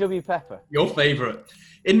 It's J.W. Pepper. Your favourite.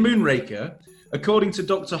 In Moonraker, according to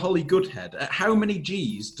Dr. Holly Goodhead, at how many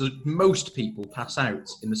Gs do most people pass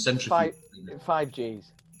out in the centrifuge? 5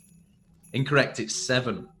 Gs. Incorrect, it's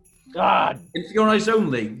 7. God. In For Your Eyes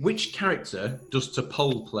Only, which character does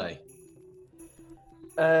T'Pol play?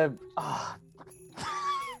 I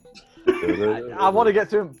want to get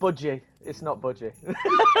to him. Budgie. It's not Budgie.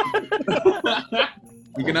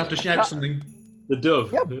 You're going to have to shout something. The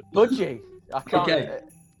dove. Yeah, Budgie. I can't. Okay,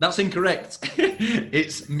 that's incorrect.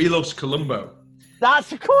 It's Milos Colombo.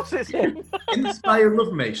 That's, of course it's him. In The Spy Who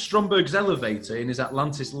Loved Me, Stromberg's elevator in his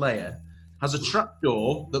Atlantis lair has a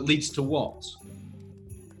trapdoor that leads to what?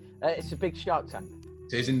 It's a big shark tank.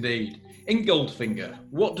 It is indeed. In Goldfinger,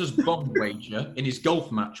 what does Bond wager in his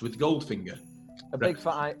golf match with Goldfinger? A big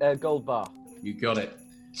fat gold bar. You got it.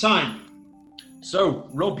 Time. So,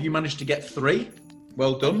 Rob, you managed to get 3.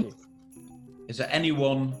 Well done. Is there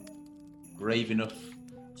anyone brave enough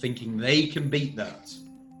thinking they can beat that?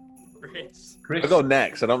 Chris. I'll go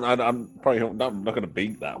next. I'm probably not going to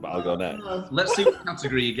beat that, but I'll go next. Let's see what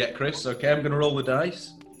category you get, Chris. Okay, I'm going to roll the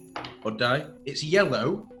dice. Or die. It's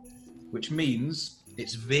yellow, which means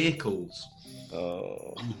it's vehicles.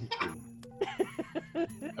 Oh.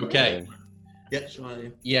 Okay. Yeah, sure.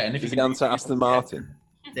 Yeah, and if you you can answer Aston Martin.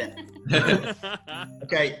 Yeah.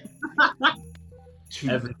 Okay. 2.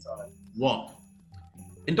 Every time. 1.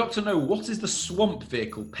 In Dr. No, what is the swamp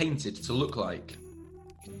vehicle painted to look like?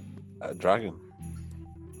 A dragon.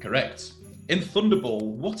 Correct. In Thunderball,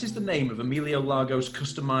 what is the name of Emilio Largo's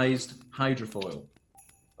customized hydrofoil?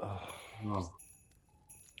 Oh.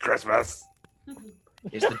 Christmas.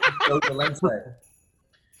 It's the Disco Valente.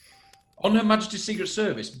 On Her Majesty's Secret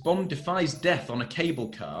Service, Bond defies death on a cable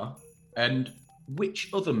car. And which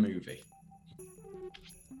other movie?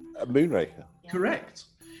 Moonraker. Correct.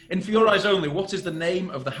 In For Your Eyes Only, what is the name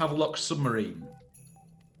of the Havelock submarine?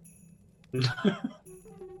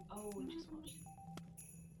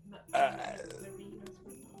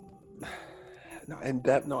 Not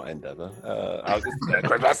Endeavour. I was just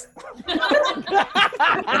Christmas.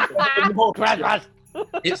 Christmas.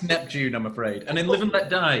 It's Neptune, I'm afraid. And in Live and Let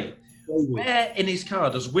Die, where in his car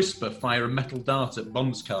does Whisper fire a metal dart at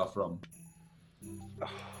Bond's car from?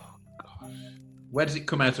 Where does it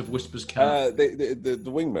come out of Whisper's car? The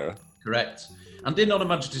wing mirror. Correct. And in On Her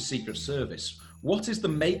Majesty's Secret Service, what is the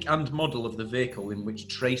make and model of the vehicle in which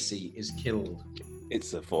Tracy is killed?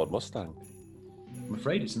 It's a Ford Mustang. I'm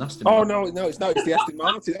afraid it's an Aston Oh, Martin. no, it's not. It's the Aston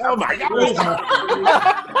Martin. Oh, my God.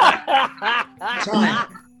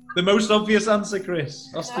 The most obvious answer, Chris.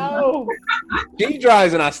 Aston No. She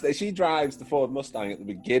drives an Aston. She drives the Ford Mustang at the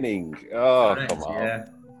beginning. Oh, Correct, come on. Yeah.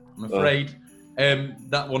 I'm afraid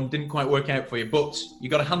that one didn't quite work out for you, but you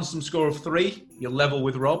got a handsome score of 3. You're level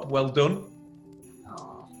with Rob. Well done.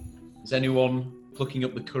 Is anyone plucking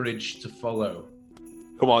up the courage to follow?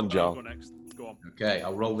 Come on, John. Go next. Go on. Okay,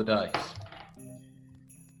 I'll roll the dice.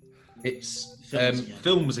 It's Films again.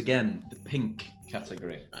 films again, the pink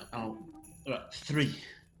category. 3,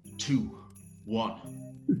 2,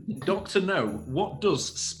 1. Dr. No, what does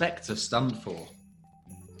Spectre stand for?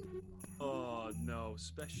 Oh no,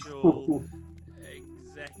 Special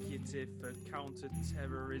Executive for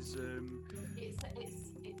Counter-Terrorism.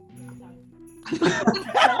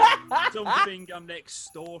 Something and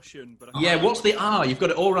extortion, but What's the R? You've got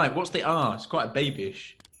it all right. What's the R? It's quite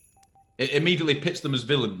babyish. It immediately pits them as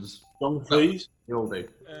villains. John Cleese. They all do.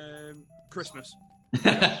 Christmas.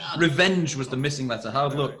 Revenge was the missing letter.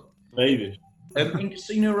 Hard luck. Maybe. In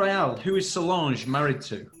Casino Royale, who is Solange married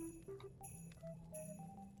to?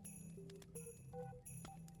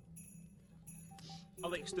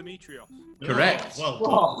 Alex Dimitrios. Correct.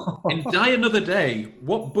 Well In Die Another Day,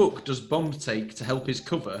 what book does Bond take to help his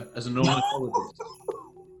cover as an ornithologist?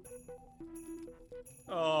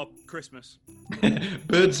 Oh, Christmas.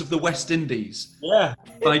 Birds of the West Indies. Yeah.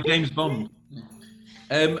 By James Bond.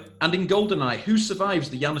 And in GoldenEye, who survives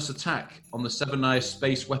the Janus attack on the Severnaya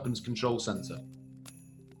Space Weapons Control Center?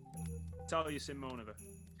 Talia Simonova.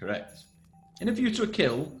 Correct. In A View to a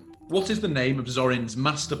Kill, what is the name of Zorin's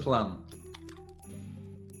master plan?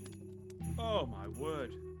 Oh my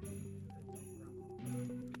word.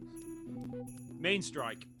 Main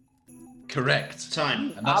Strike. Correct.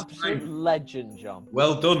 Time. And that's Absolute time. legend, John.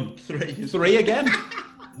 Well done. 3. 3 again.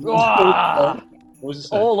 Ah, What was it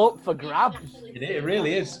say? all up for grabs. It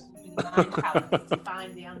really is. To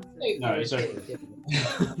find the answer. No, it's okay.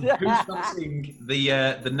 Who's fancying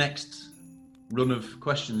the next run of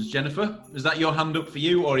questions? Jennifer, is that your hand up for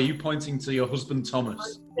you, or are you pointing to your husband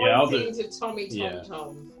Thomas? Yeah, I'll do Pointing to Tommy Tom Yeah.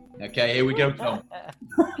 Tom. Okay, here we go, Tom.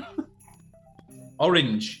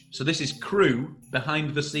 Orange. So this is crew,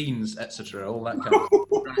 behind the scenes, etc. All that kind of.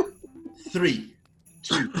 3,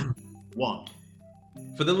 2, 1.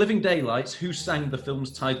 For The Living Daylights, who sang the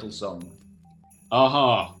film's title song?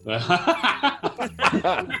 Aha.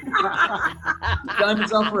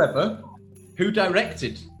 Diamonds Are Forever. Who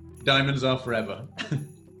directed Diamonds Are Forever?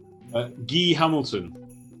 Guy Hamilton.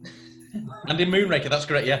 And in Moonraker, that's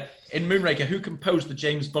correct, yeah. In Moonraker, who composed the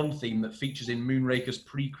James Bond theme that features in Moonraker's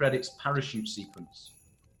pre-credits parachute sequence?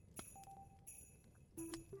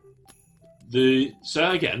 Say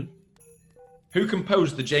that again. Who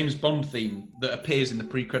composed the James Bond theme that appears in the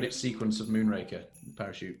pre-credits sequence of Moonraker?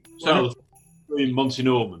 Parachute. Monty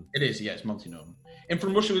Norman. It is, yeah, it's Monty Norman. In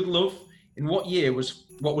From Russia with Love, in what year was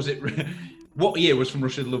what year was From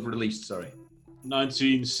Russia with Love released? Sorry,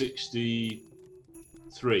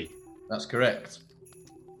 1963. That's correct.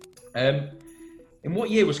 In what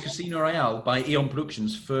year was Casino Royale by Eon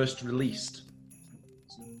Productions first released?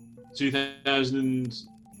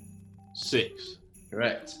 2006.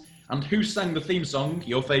 Correct. And who sang the theme song,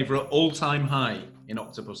 your favourite, All Time High in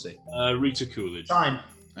Octopussy? Rita Coolidge. Time.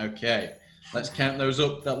 Okay, let's count those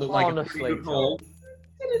up. That looked like a pretty good haul.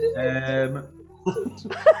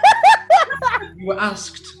 You were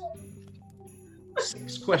asked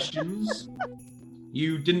 6 questions.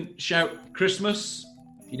 You didn't shout Christmas.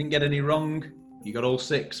 You didn't get any wrong. You got all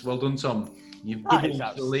 6. Well done, Tom. You've doubled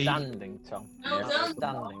the lead. Outstanding, Tom. Well done.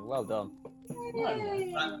 Outstanding. Well done.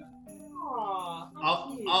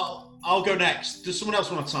 I'll go next. Does someone else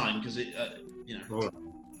want a time? Because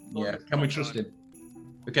Yeah, can we trust him?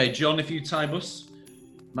 Okay, John, if you time us.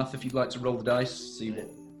 Math, if you'd like to roll the dice, see what.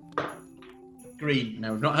 Green.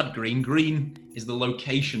 No, we've not had green. Green is the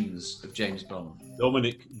locations of James Bond.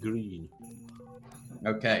 Dominic Green.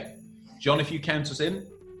 Okay. John, if you count us in.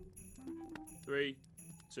 3,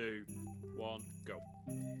 2, 1, go.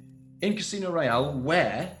 In Casino Royale,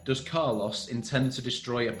 where does Carlos intend to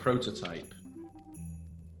destroy a prototype?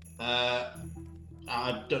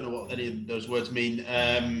 I don't know what any of those words mean.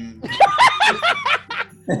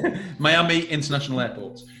 Miami International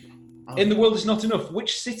Airport. In The World Is Not Enough,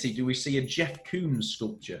 which city do we see a Jeff Koons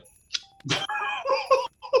sculpture?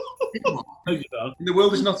 In The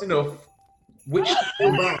World Is Not Enough, which...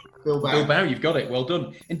 Bilbao, you've got it. Well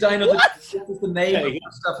done. In Die Another Day, what is the name of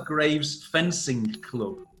Gustav Graves' fencing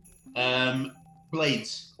club?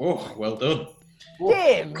 Blades. Oh, well done.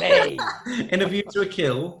 Dear me. In A View to a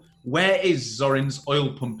Kill, where is Zorin's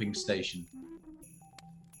oil pumping station?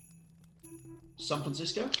 San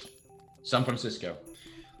Francisco. San Francisco.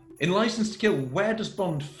 In License to Kill, where does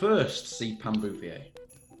Bond first see Pam Bouvier?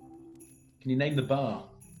 Can you name the bar?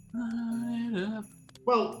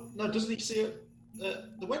 Well, no, doesn't he see it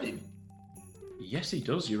at the wedding? Yes, he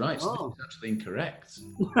does. You're right. So this is actually incorrect.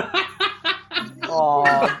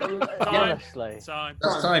 Honestly. Time.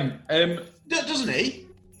 That's time. Doesn't he?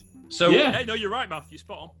 So yeah, hey, no, you're right, Matthew.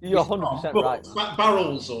 Spot on. You're 100% right.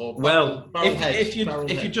 Barrels or well, barrel head,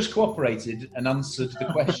 if you just cooperated and answered the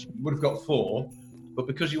question, you would have got 4. But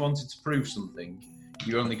because you wanted to prove something,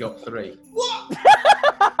 you only got 3. What?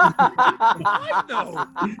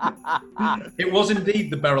 It was indeed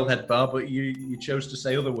the Barrelhead Bar, but you chose to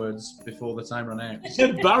say other words before the time ran out. You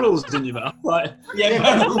said barrels, didn't you, Matt? Like, yeah,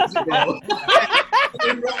 barrels.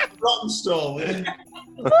 Rotten stall.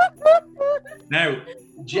 Now,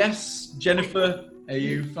 Jess, Jennifer, are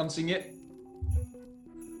you fancying it?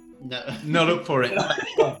 No. Not up for it.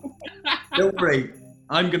 Don't worry.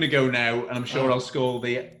 I'm going to go now, and I'm sure I'll score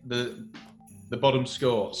the bottom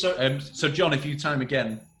score. So John, if you time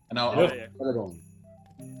again, and I'll.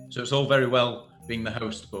 So it's all very well being the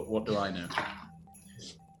host, but what do I know?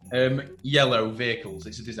 Yellow vehicles.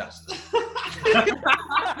 It's a disaster.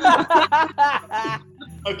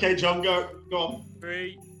 Okay, John, go on.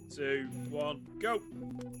 3, 2, 1, go.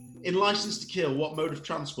 In License to Kill, what mode of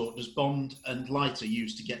transport does Bond and Leiter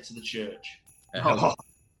use to get to the church?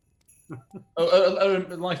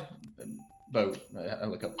 Lifeboat,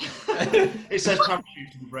 helicopter. It says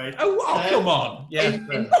parachute, I'm afraid. Oh, come on! Yeah.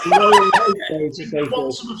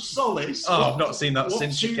 Quantum of Solace. Oh, I've not seen that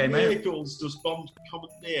since it came out. What 2 vehicles does Bond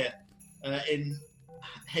commandeer in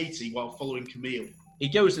Haiti while following Camille? He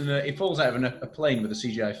goes in. He falls out of a plane with a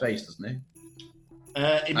CGI face, doesn't he?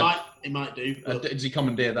 He might do. Does he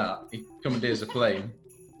commandeer that? He commandeers a plane.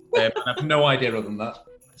 I have no idea other than that.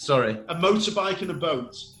 Sorry. A motorbike and a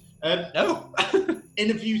boat. No. In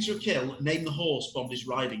A View to a Kill, name the horse Bond is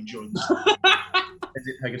riding during. Is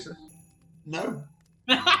it Pegasus? No.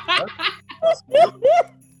 I've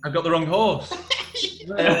got the wrong horse.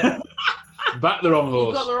 Back the wrong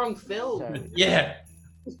horse. You've got the wrong film. Yeah.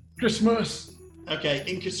 Christmas. Okay,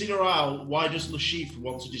 in Casino Royale, why does Le Chiffre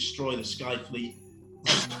want to destroy the Sky Fleet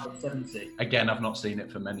 70? Again, I've not seen it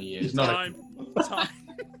for many years. Time.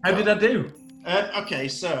 How did I do? Okay,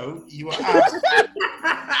 so you were asked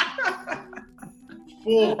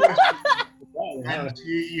 4 questions, and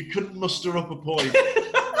you couldn't muster up a point.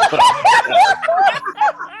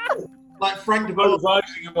 Like Frank DeVoe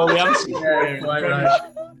advising of all the answers. Yeah, right.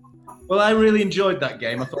 Well, I really enjoyed that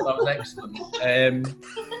game. I thought that was excellent.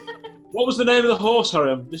 What was the name of the horse,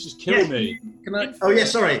 Harry? This is killing me. Can I? Oh yeah,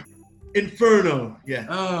 sorry. Inferno. Yeah.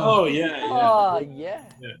 Oh yeah. Oh yeah.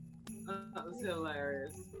 That was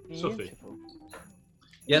hilarious. Sophie.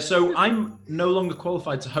 Yeah, so I'm no longer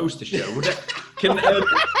qualified to host the show.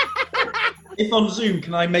 If on Zoom,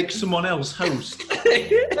 can I make someone else host?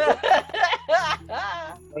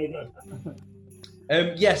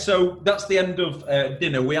 Yeah, so that's the end of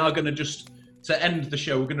dinner. We are going to to end the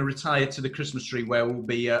show, we're going to retire to the Christmas tree where we'll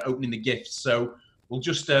be opening the gifts. So we'll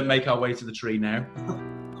just make our way to the tree now.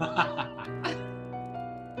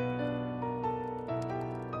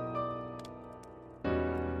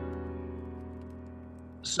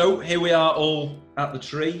 So here we are all at the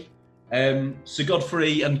tree. Sir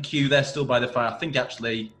Godfrey and Q, they're still by the fire. I think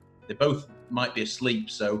actually they both might be asleep,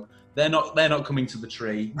 so they're not coming to the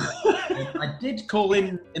tree. I did call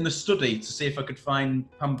in the study to see if I could find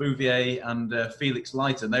Pam Bouvier and Felix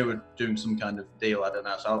Leiter. They were doing some kind of deal, I don't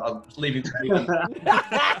know, so I'll just leave it.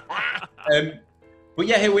 But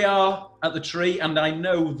yeah, here we are at the tree, and I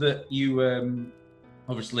know that you,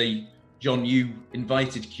 obviously, John, you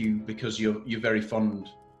invited Q because you're very fond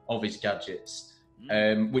of his gadgets,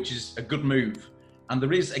 which is a good move. And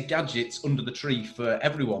there is a gadget under the tree for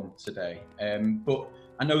everyone today. But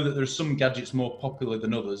I know that there's some gadgets more popular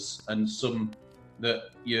than others, and some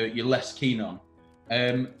that you're less keen on.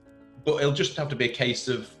 But it'll just have to be a case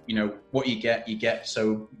of, what you get.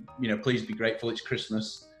 So, please be grateful. It's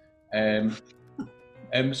Christmas. So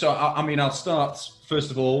I'll start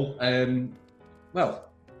first of all. Well,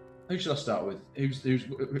 who should I start with?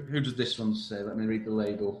 Who does this one say? Let me read the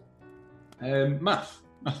label. Math,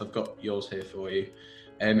 I've got yours here for you.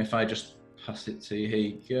 If I just pass it to you, here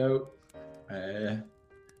you go.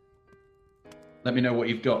 Let me know what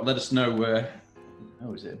you've got. Let us know.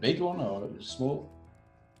 Is it a big one or is it small?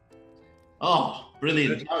 Oh,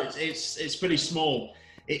 brilliant! No, it's pretty small.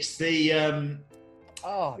 It's the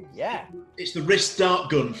oh yeah. It's the wrist dart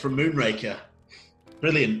gun from Moonraker.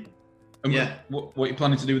 Brilliant. And yeah. What are you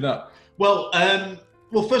planning to do with that? Well,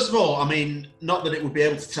 first of all, not that it would be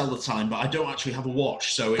able to tell the time, but I don't actually have a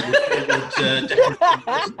watch, so it would definitely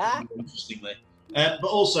interestingly. But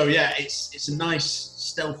also, yeah, it's a nice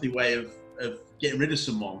stealthy way of getting rid of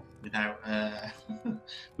someone without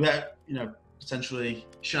potentially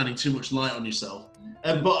shining too much light on yourself.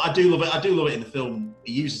 But I do love it. I do love it in the film.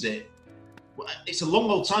 He uses it. It's a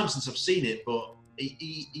long old time since I've seen it, but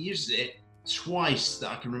he uses it twice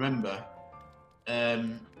that I can remember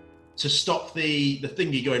to stop the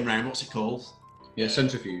thingy going round. What's it called? Yeah,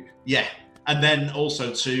 centrifuge. Yeah, and then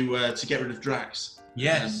also to get rid of Drax.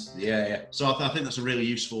 Yes. Yeah. So I think that's a really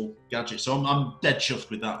useful gadget. So I'm dead chuffed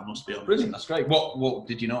with that. I must be honest. Brilliant. That's great. What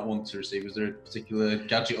did you not want to receive? Was there a particular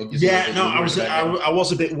gadget? Or I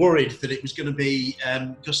was a bit worried that it was going to be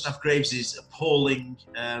Gustav Graves' appalling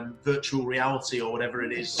virtual reality or whatever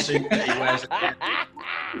it is suit that he wears.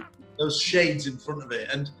 Those shades in front of it,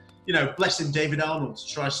 and bless him, David Arnold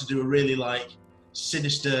tries to do a really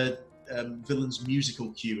sinister villain's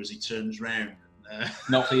musical cue as he turns round.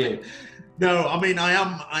 Not for you. No,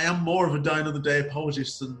 I am more of a Die Another Day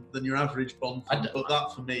apologist than your average Bond fan, but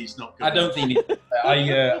that for me is not good. I don't think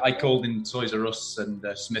I called in Toys R Us and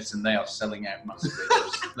Smiths, and they are selling out massively.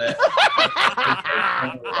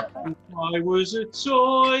 I was a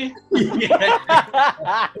toy.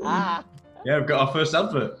 Yeah, we've got our first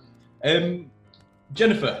advert.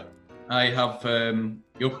 Jennifer, I have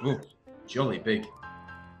you're jolly big.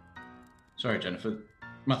 Sorry, Jennifer.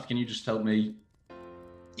 Matt, can you just tell me?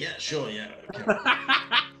 Yeah, sure, yeah. Okay.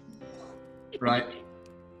 Right.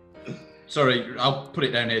 Sorry, I'll put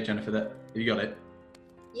it down here, Jennifer. Have you got it?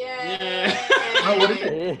 Yeah. Oh, what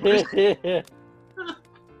is it?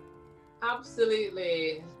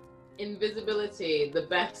 Absolutely. Invisibility, the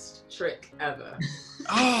best trick ever.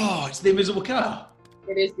 Oh, it's the invisible car.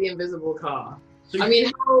 It is the invisible car.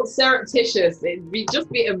 How surreptitious. It'd just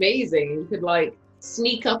be amazing. You could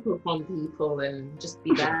sneak up upon people and just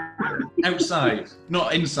be there. Outside,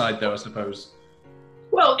 not inside though, I suppose.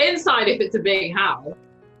 Well, inside if it's a big house.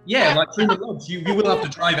 Yeah, like through the lodge. You will have to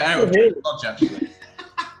drive it out of the lodge, actually.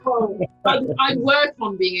 Well, I'd work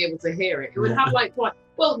on being able to hear it. It would have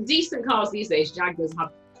decent cars these days. Jaguars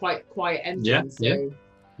have quite quiet engines, so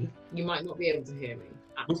you might not be able to hear me.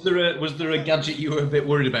 Was there a gadget you were a bit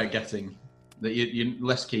worried about getting that you're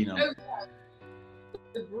less keen on? Oh, yeah.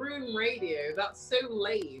 The Broom radio, that's so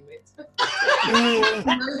lame. It's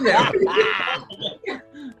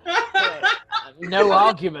no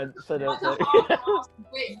arguments, I don't think.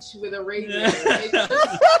 Witch with a radio.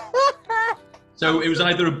 So it was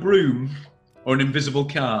either a broom or an invisible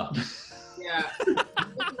car. Yeah.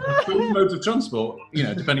 Modes of transport,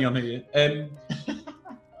 depending on who you.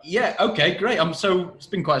 Yeah, okay, great. So it's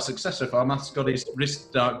been quite a success so far. Matt's got his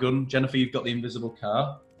wrist dart gun. Jennifer, you've got the invisible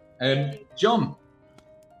car. John,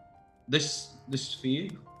 this is for you.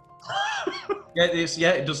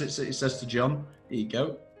 It does. It says to John. Here you go.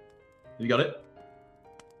 Have you got it?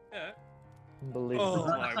 Yeah. Unbelievable. Oh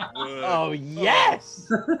my word. Oh yes.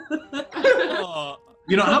 Oh,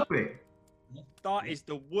 You're not happy? that is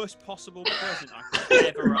the worst possible present I could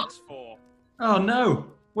ever ask for. Oh no!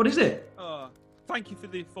 What is it? Thank you for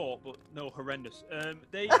the thought, but no, horrendous.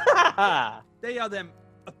 They are them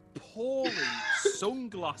appalling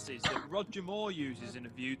sunglasses that Roger Moore uses in A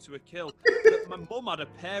View to a Kill. My mum had a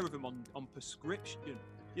pair of them on prescription.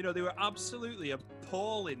 You know, they were absolutely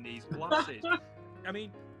appalling, these glasses. I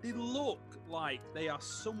mean, they look like they are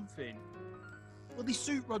something. Well, they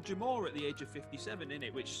suit Roger Moore at the age of 57,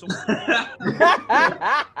 innit? Which some.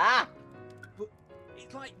 But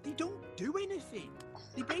it's like they don't do anything.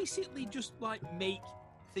 They basically just like make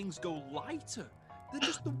things go lighter. They're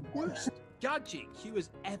just the worst gadget Hugh has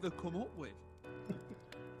ever come up with.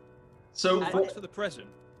 So, thanks for the present.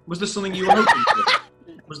 Was there something you were hoping for?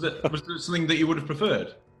 Was there something that you would have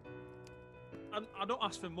preferred? I don't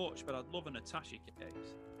ask for much, but I'd love an attaché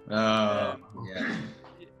case. Yeah.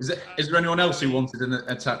 Is there anyone else who wanted an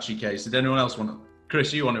attaché case? Did anyone else want?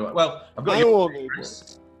 Chris, you want to? Well, I've got you.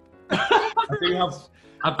 Chris. I do have.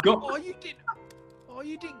 I've got. Oh,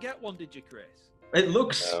 you didn't get one, did you, Chris? It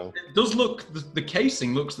does look. The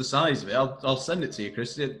casing looks the size of it. I'll send it to you,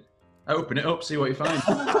 Chris. Open it up, see what you find.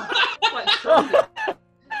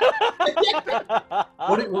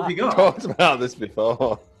 What have you got? I've talked about this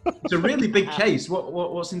before. It's a really big case.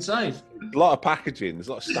 What's inside? A lot of packaging. There's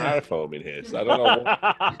a lot of styrofoam in here, so I don't know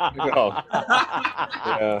what.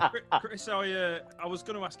 Yeah. Chris, I was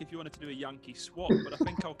going to ask if you wanted to do a Yankee swap, but I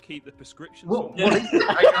think I'll keep the prescription. What is it?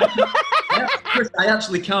 Chris, I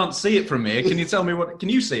actually can't see it from here. Can you tell me what? Can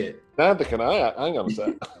you see it? Neither can I. Hang on a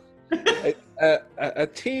sec. A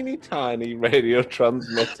teeny tiny radio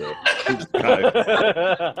transmitter. Which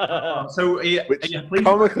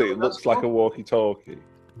comically it looks like a walkie-talkie.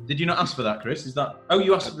 Did you not ask for that, Chris? Is that? Oh,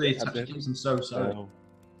 you asked for the attaché case. I'm so sorry. No.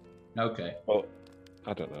 Okay. Well,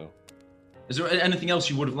 I don't know. Is there anything else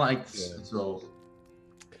you would have liked at all?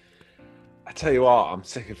 I tell you what, I'm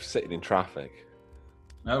sick of sitting in traffic.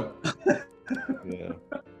 Oh. Yeah.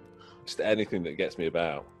 Just anything that gets me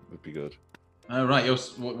about would be good. Oh, right.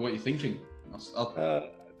 What are you thinking? I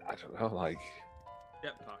don't know, like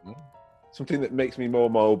something that makes me more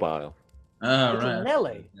mobile. Oh, right.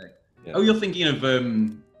 Nelly. Yeah. Oh, you're thinking of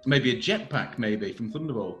maybe a jetpack, maybe from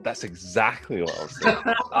Thunderbolt. That's exactly what I was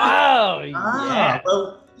thinking. Yeah.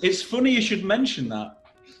 Well, it's funny you should mention that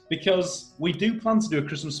because we do plan to do a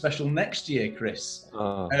Christmas special next year, Chris,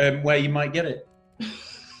 where you might get it.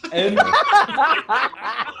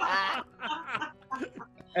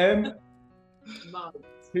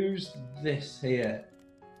 Who's this here?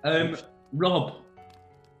 Rob.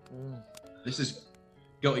 This is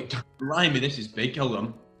got it. Remind me, this is big. Hold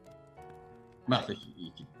on. Matthew,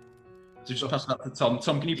 you can just pass that to Tom.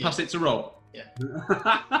 Tom, can you pass it to Rob? Yeah.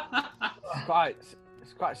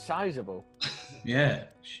 It's quite sizable. Yeah.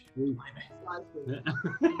 Right.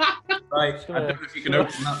 I don't know if you can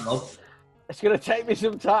open that, Rob. It's going to take me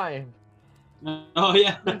some time. Oh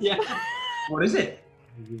yeah. What is it?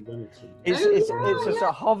 It's just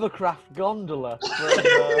a hovercraft gondola.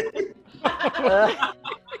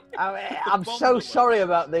 I'm so sorry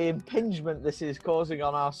about the impingement this is causing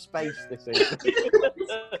on our space this evening.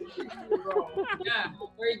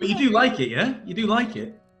 But you do like it, yeah? You do like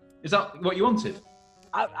it? Is that what you wanted?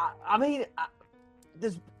 I mean,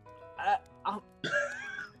 there's...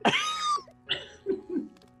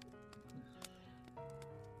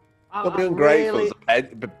 Don't be ungrateful as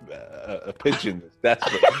a pigeon that's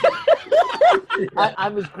desperate.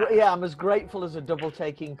 I'm as grateful as a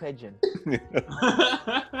double-taking pigeon.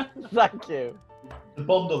 Thank you. The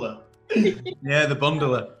bondola. Yeah, the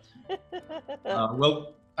bondola.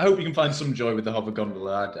 Well, I hope you can find some joy with the hover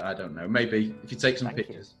gondola. I don't know. Maybe if you take some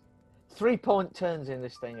pictures. 3-point turns in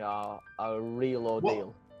this thing are a real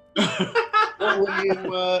ordeal.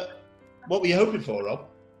 What were you hoping for, Rob?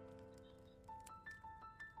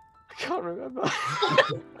 I can't remember.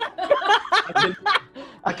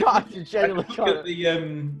 I genuinely can't. Look at the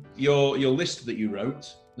your list that you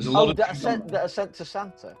wrote. There's a lot of that are sent to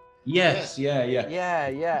Santa. Yes, yeah.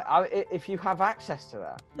 If you have access to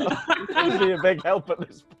that, it would be a big help at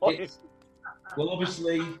this point. Well,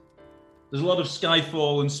 obviously, there's a lot of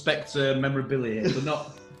Skyfall and Spectre memorabilia, but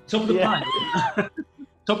not top of the pile.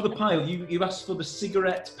 Top of the pile, you asked for the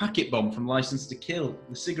cigarette packet bomb from License to Kill.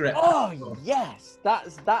 The cigarette. Oh yes,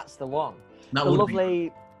 that's the one. That the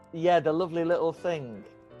lovely little thing.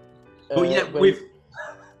 But yeah,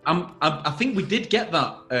 I think we did get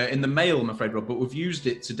that in the mail, I'm afraid, Rob, but we've used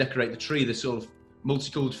it to decorate the tree, this sort of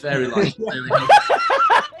multicoloured fairy light.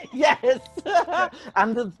 Yes,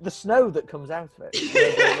 and the snow that comes out of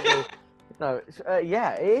it.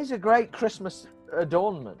 Yeah, it is a great Christmas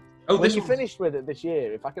adornment. Oh, when you're finished with it this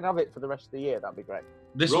year, if I can have it for the rest of the year, that'd be great.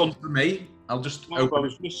 This one's for me. I'll just open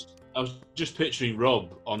it. I was just picturing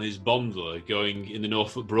Rob on his Bondler going in the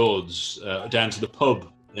Norfolk Broads down to the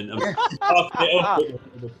pub and parking it up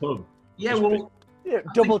at the pub. Yeah, well,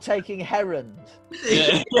 double taking herons.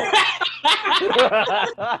 Yeah.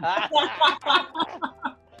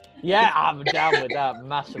 Yeah, I'm down with that.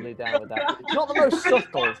 Massively down with that. It's not the most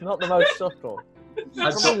subtle. It's not the most subtle.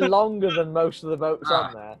 It's probably longer than most of the boats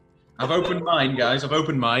on there. I've opened mine, guys. I've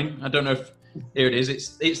opened mine. I don't know if here it is.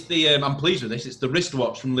 It's the. I'm pleased with this. It's the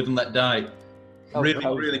wristwatch from Live and Let Die.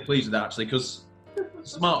 Really pleased with that actually, because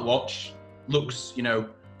smartwatch looks,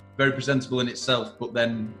 very presentable in itself, but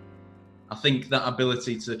then I think that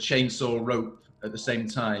ability to chainsaw rope at the same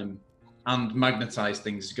time and magnetize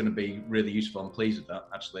things is going to be really useful. I'm pleased with that,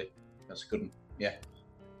 actually. That's a good one. Yeah.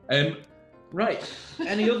 Right.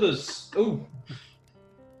 Any others? Oh,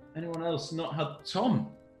 anyone else not had Tom?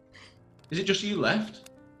 Is it just you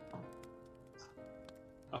left?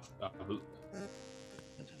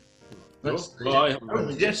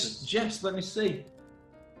 Jess, let me see.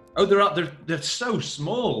 Oh, they're so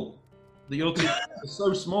small. Your two are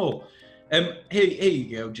so small. Here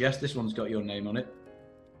you go, Jess. This one's got your name on it.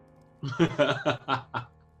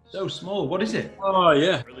 So small. What is it? Oh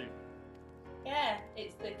yeah. Yeah,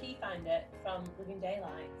 it's the key finder from Living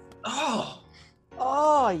Daylights.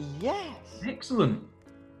 Oh yes. Excellent.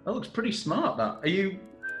 That looks pretty smart. That are you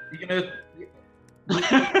gonna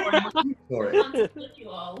for it? I'll tell you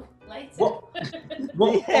all later. What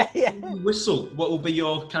whistle? What will be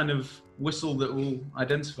your kind of whistle that will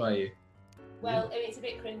identify you? Well, it's a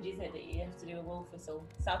bit cringy, isn't it, that you have to do a wolf whistle,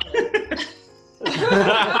 sadly. His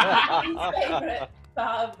favourite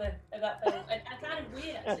part of that film. And kind of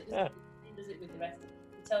weird, actually, because he does it with the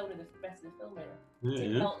tone of the rest of the film, really.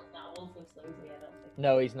 He's not that wolf whistle, is he? I don't think.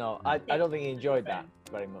 No, he's not. I don't think he enjoyed that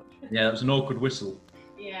very much. Yeah, that was an awkward whistle.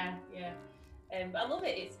 Yeah. But I love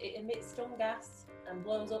it. It emits stun gas and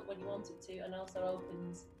blows up when you want it to, and also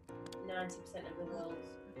opens 90% of the world's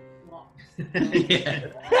locks. Yeah.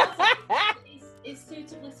 It's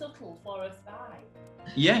suitably subtle for a spy.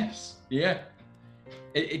 Yes, yeah.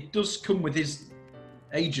 It does come with his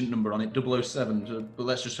agent number on it, 007, but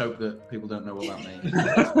let's just hope that people don't know what that means.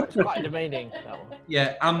 It's quite demeaning, that one.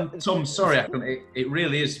 Yeah, and Tom, sorry, it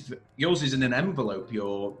really is. Yours is in an envelope.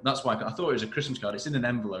 That's why I thought it was a Christmas card. It's in an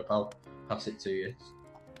envelope. I'll pass it to you.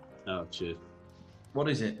 Oh, cheers. What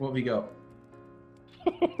is it? What have you got?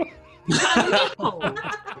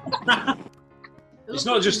 It's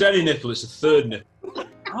not just any nipple, it's a third nipple.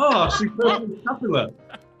 Oh, superbly popular.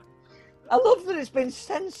 I love that it's been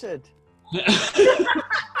censored.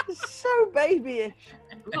 It's so babyish.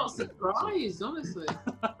 I'm not surprised, honestly.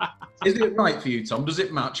 Is it right for you, Tom? Does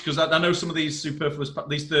it match? Because I know some of these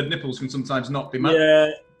these third nipples can sometimes not be matched.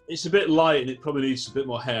 Yeah, it's a bit light and it probably needs a bit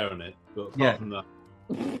more hair on it. But apart from that.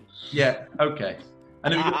 Yeah, okay.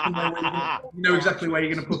 And you know exactly where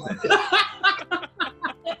you're going to put it.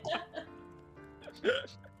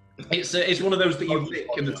 It's one of those that you lick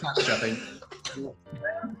and attach, I think.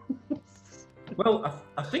 Well,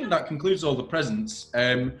 I think that concludes all the presents,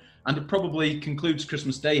 and it probably concludes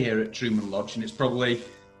Christmas Day here at Truman Lodge, and it's probably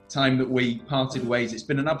time that we parted ways. It's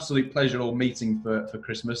been an absolute pleasure all meeting for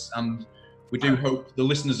Christmas, and we do hope the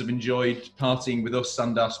listeners have enjoyed partying with us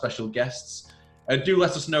and our special guests. Do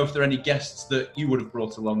let us know if there are any guests that you would have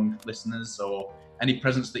brought along, listeners, or any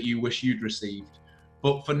presents that you wish you'd received.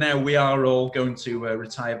 But for now, we are all going to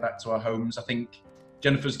retire back to our homes. I think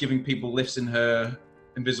Jennifer's giving people lifts in her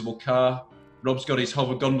invisible car. Rob's got his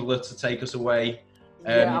hover gondola to take us away.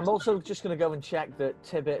 Yeah, I'm also just going to go and check that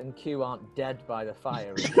Tibbet and Q aren't dead by the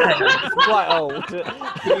fire. It's quite old.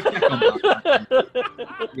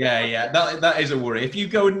 Yeah, that is a worry. If you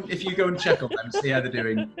go and check on them, see how they're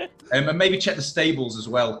doing, and maybe check the stables as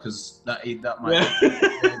well, because that might.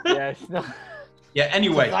 Yeah, it's not. Yeah.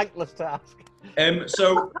 Anyway. It's a thankless task.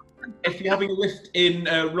 So, if you're having a lift in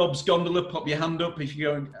Rob's gondola, pop your hand up. If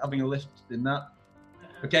you're having a lift in that.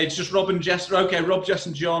 Okay, it's just Rob and Jess. Okay, Rob, Jess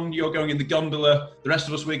and John, you're going in the gondola. The rest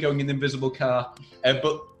of us, we're going in the invisible car.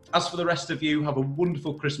 But as for the rest of you, have a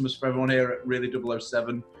wonderful Christmas for everyone here at Really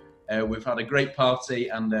 007. We've had a great party,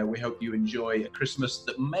 and we hope you enjoy a Christmas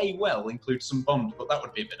that may well include some Bond, but that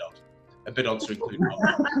would be a bit odd. A bit odd to include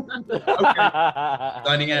Bond. Okay,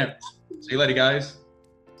 signing out. See you later, guys.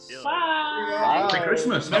 Bye. Merry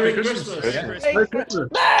Christmas. Merry Christmas. Merry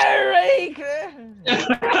Merry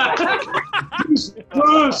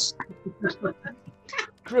Christmas!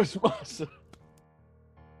 Christmas.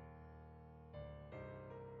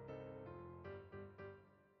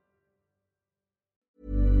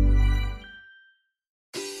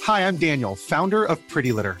 Hi, I'm Daniel, founder of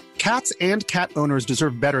Pretty Litter. Cats and cat owners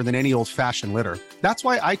deserve better than any old-fashioned litter. That's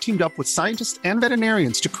why I teamed up with scientists and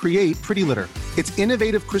veterinarians to create Pretty Litter. Its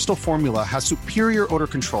innovative crystal formula has superior odor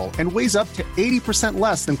control and weighs up to 80%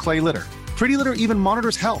 less than clay litter. Pretty Litter even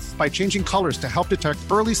monitors health by changing colors to help detect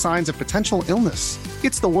early signs of potential illness.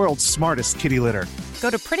 It's the world's smartest kitty litter.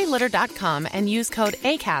 Go to prettylitter.com and use code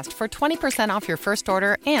ACAST for 20% off your first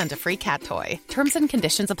order and a free cat toy. Terms and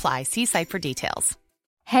conditions apply. See site for details.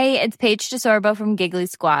 Hey, it's Paige DeSorbo from Giggly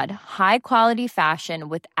Squad. High quality fashion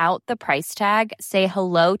without the price tag. Say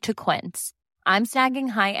hello to Quince. I'm snagging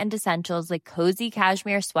high-end essentials like cozy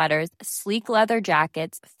cashmere sweaters, sleek leather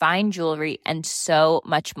jackets, fine jewelry, and so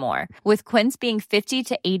much more. With Quince being 50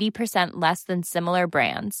 to 80% less than similar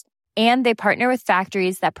brands. And they partner with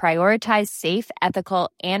factories that prioritize safe, ethical,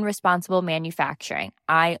 and responsible manufacturing.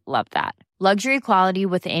 I love that. Luxury quality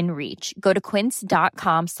within reach. Go to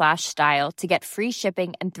quince.com/style to get free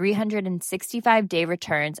shipping and 365-day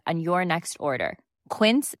returns on your next order.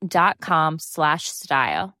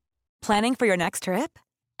 Quince.com/style. Planning for your next trip?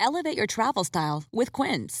 Elevate your travel style with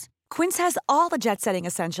Quince. Quince has all the jet-setting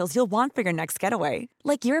essentials you'll want for your next getaway,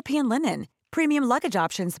 like European linen, premium luggage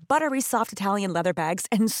options, buttery soft Italian leather bags,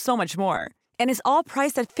 and so much more. And is all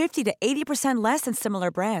priced at 50 to 80% less than similar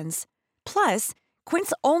brands. Plus,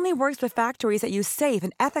 Quince only works with factories that use safe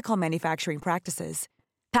and ethical manufacturing practices.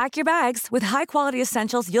 Pack your bags with high-quality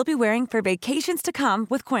essentials you'll be wearing for vacations to come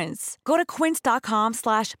with Quince. Go to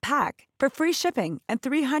quince.com/pack for free shipping and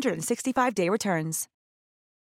 365-day returns.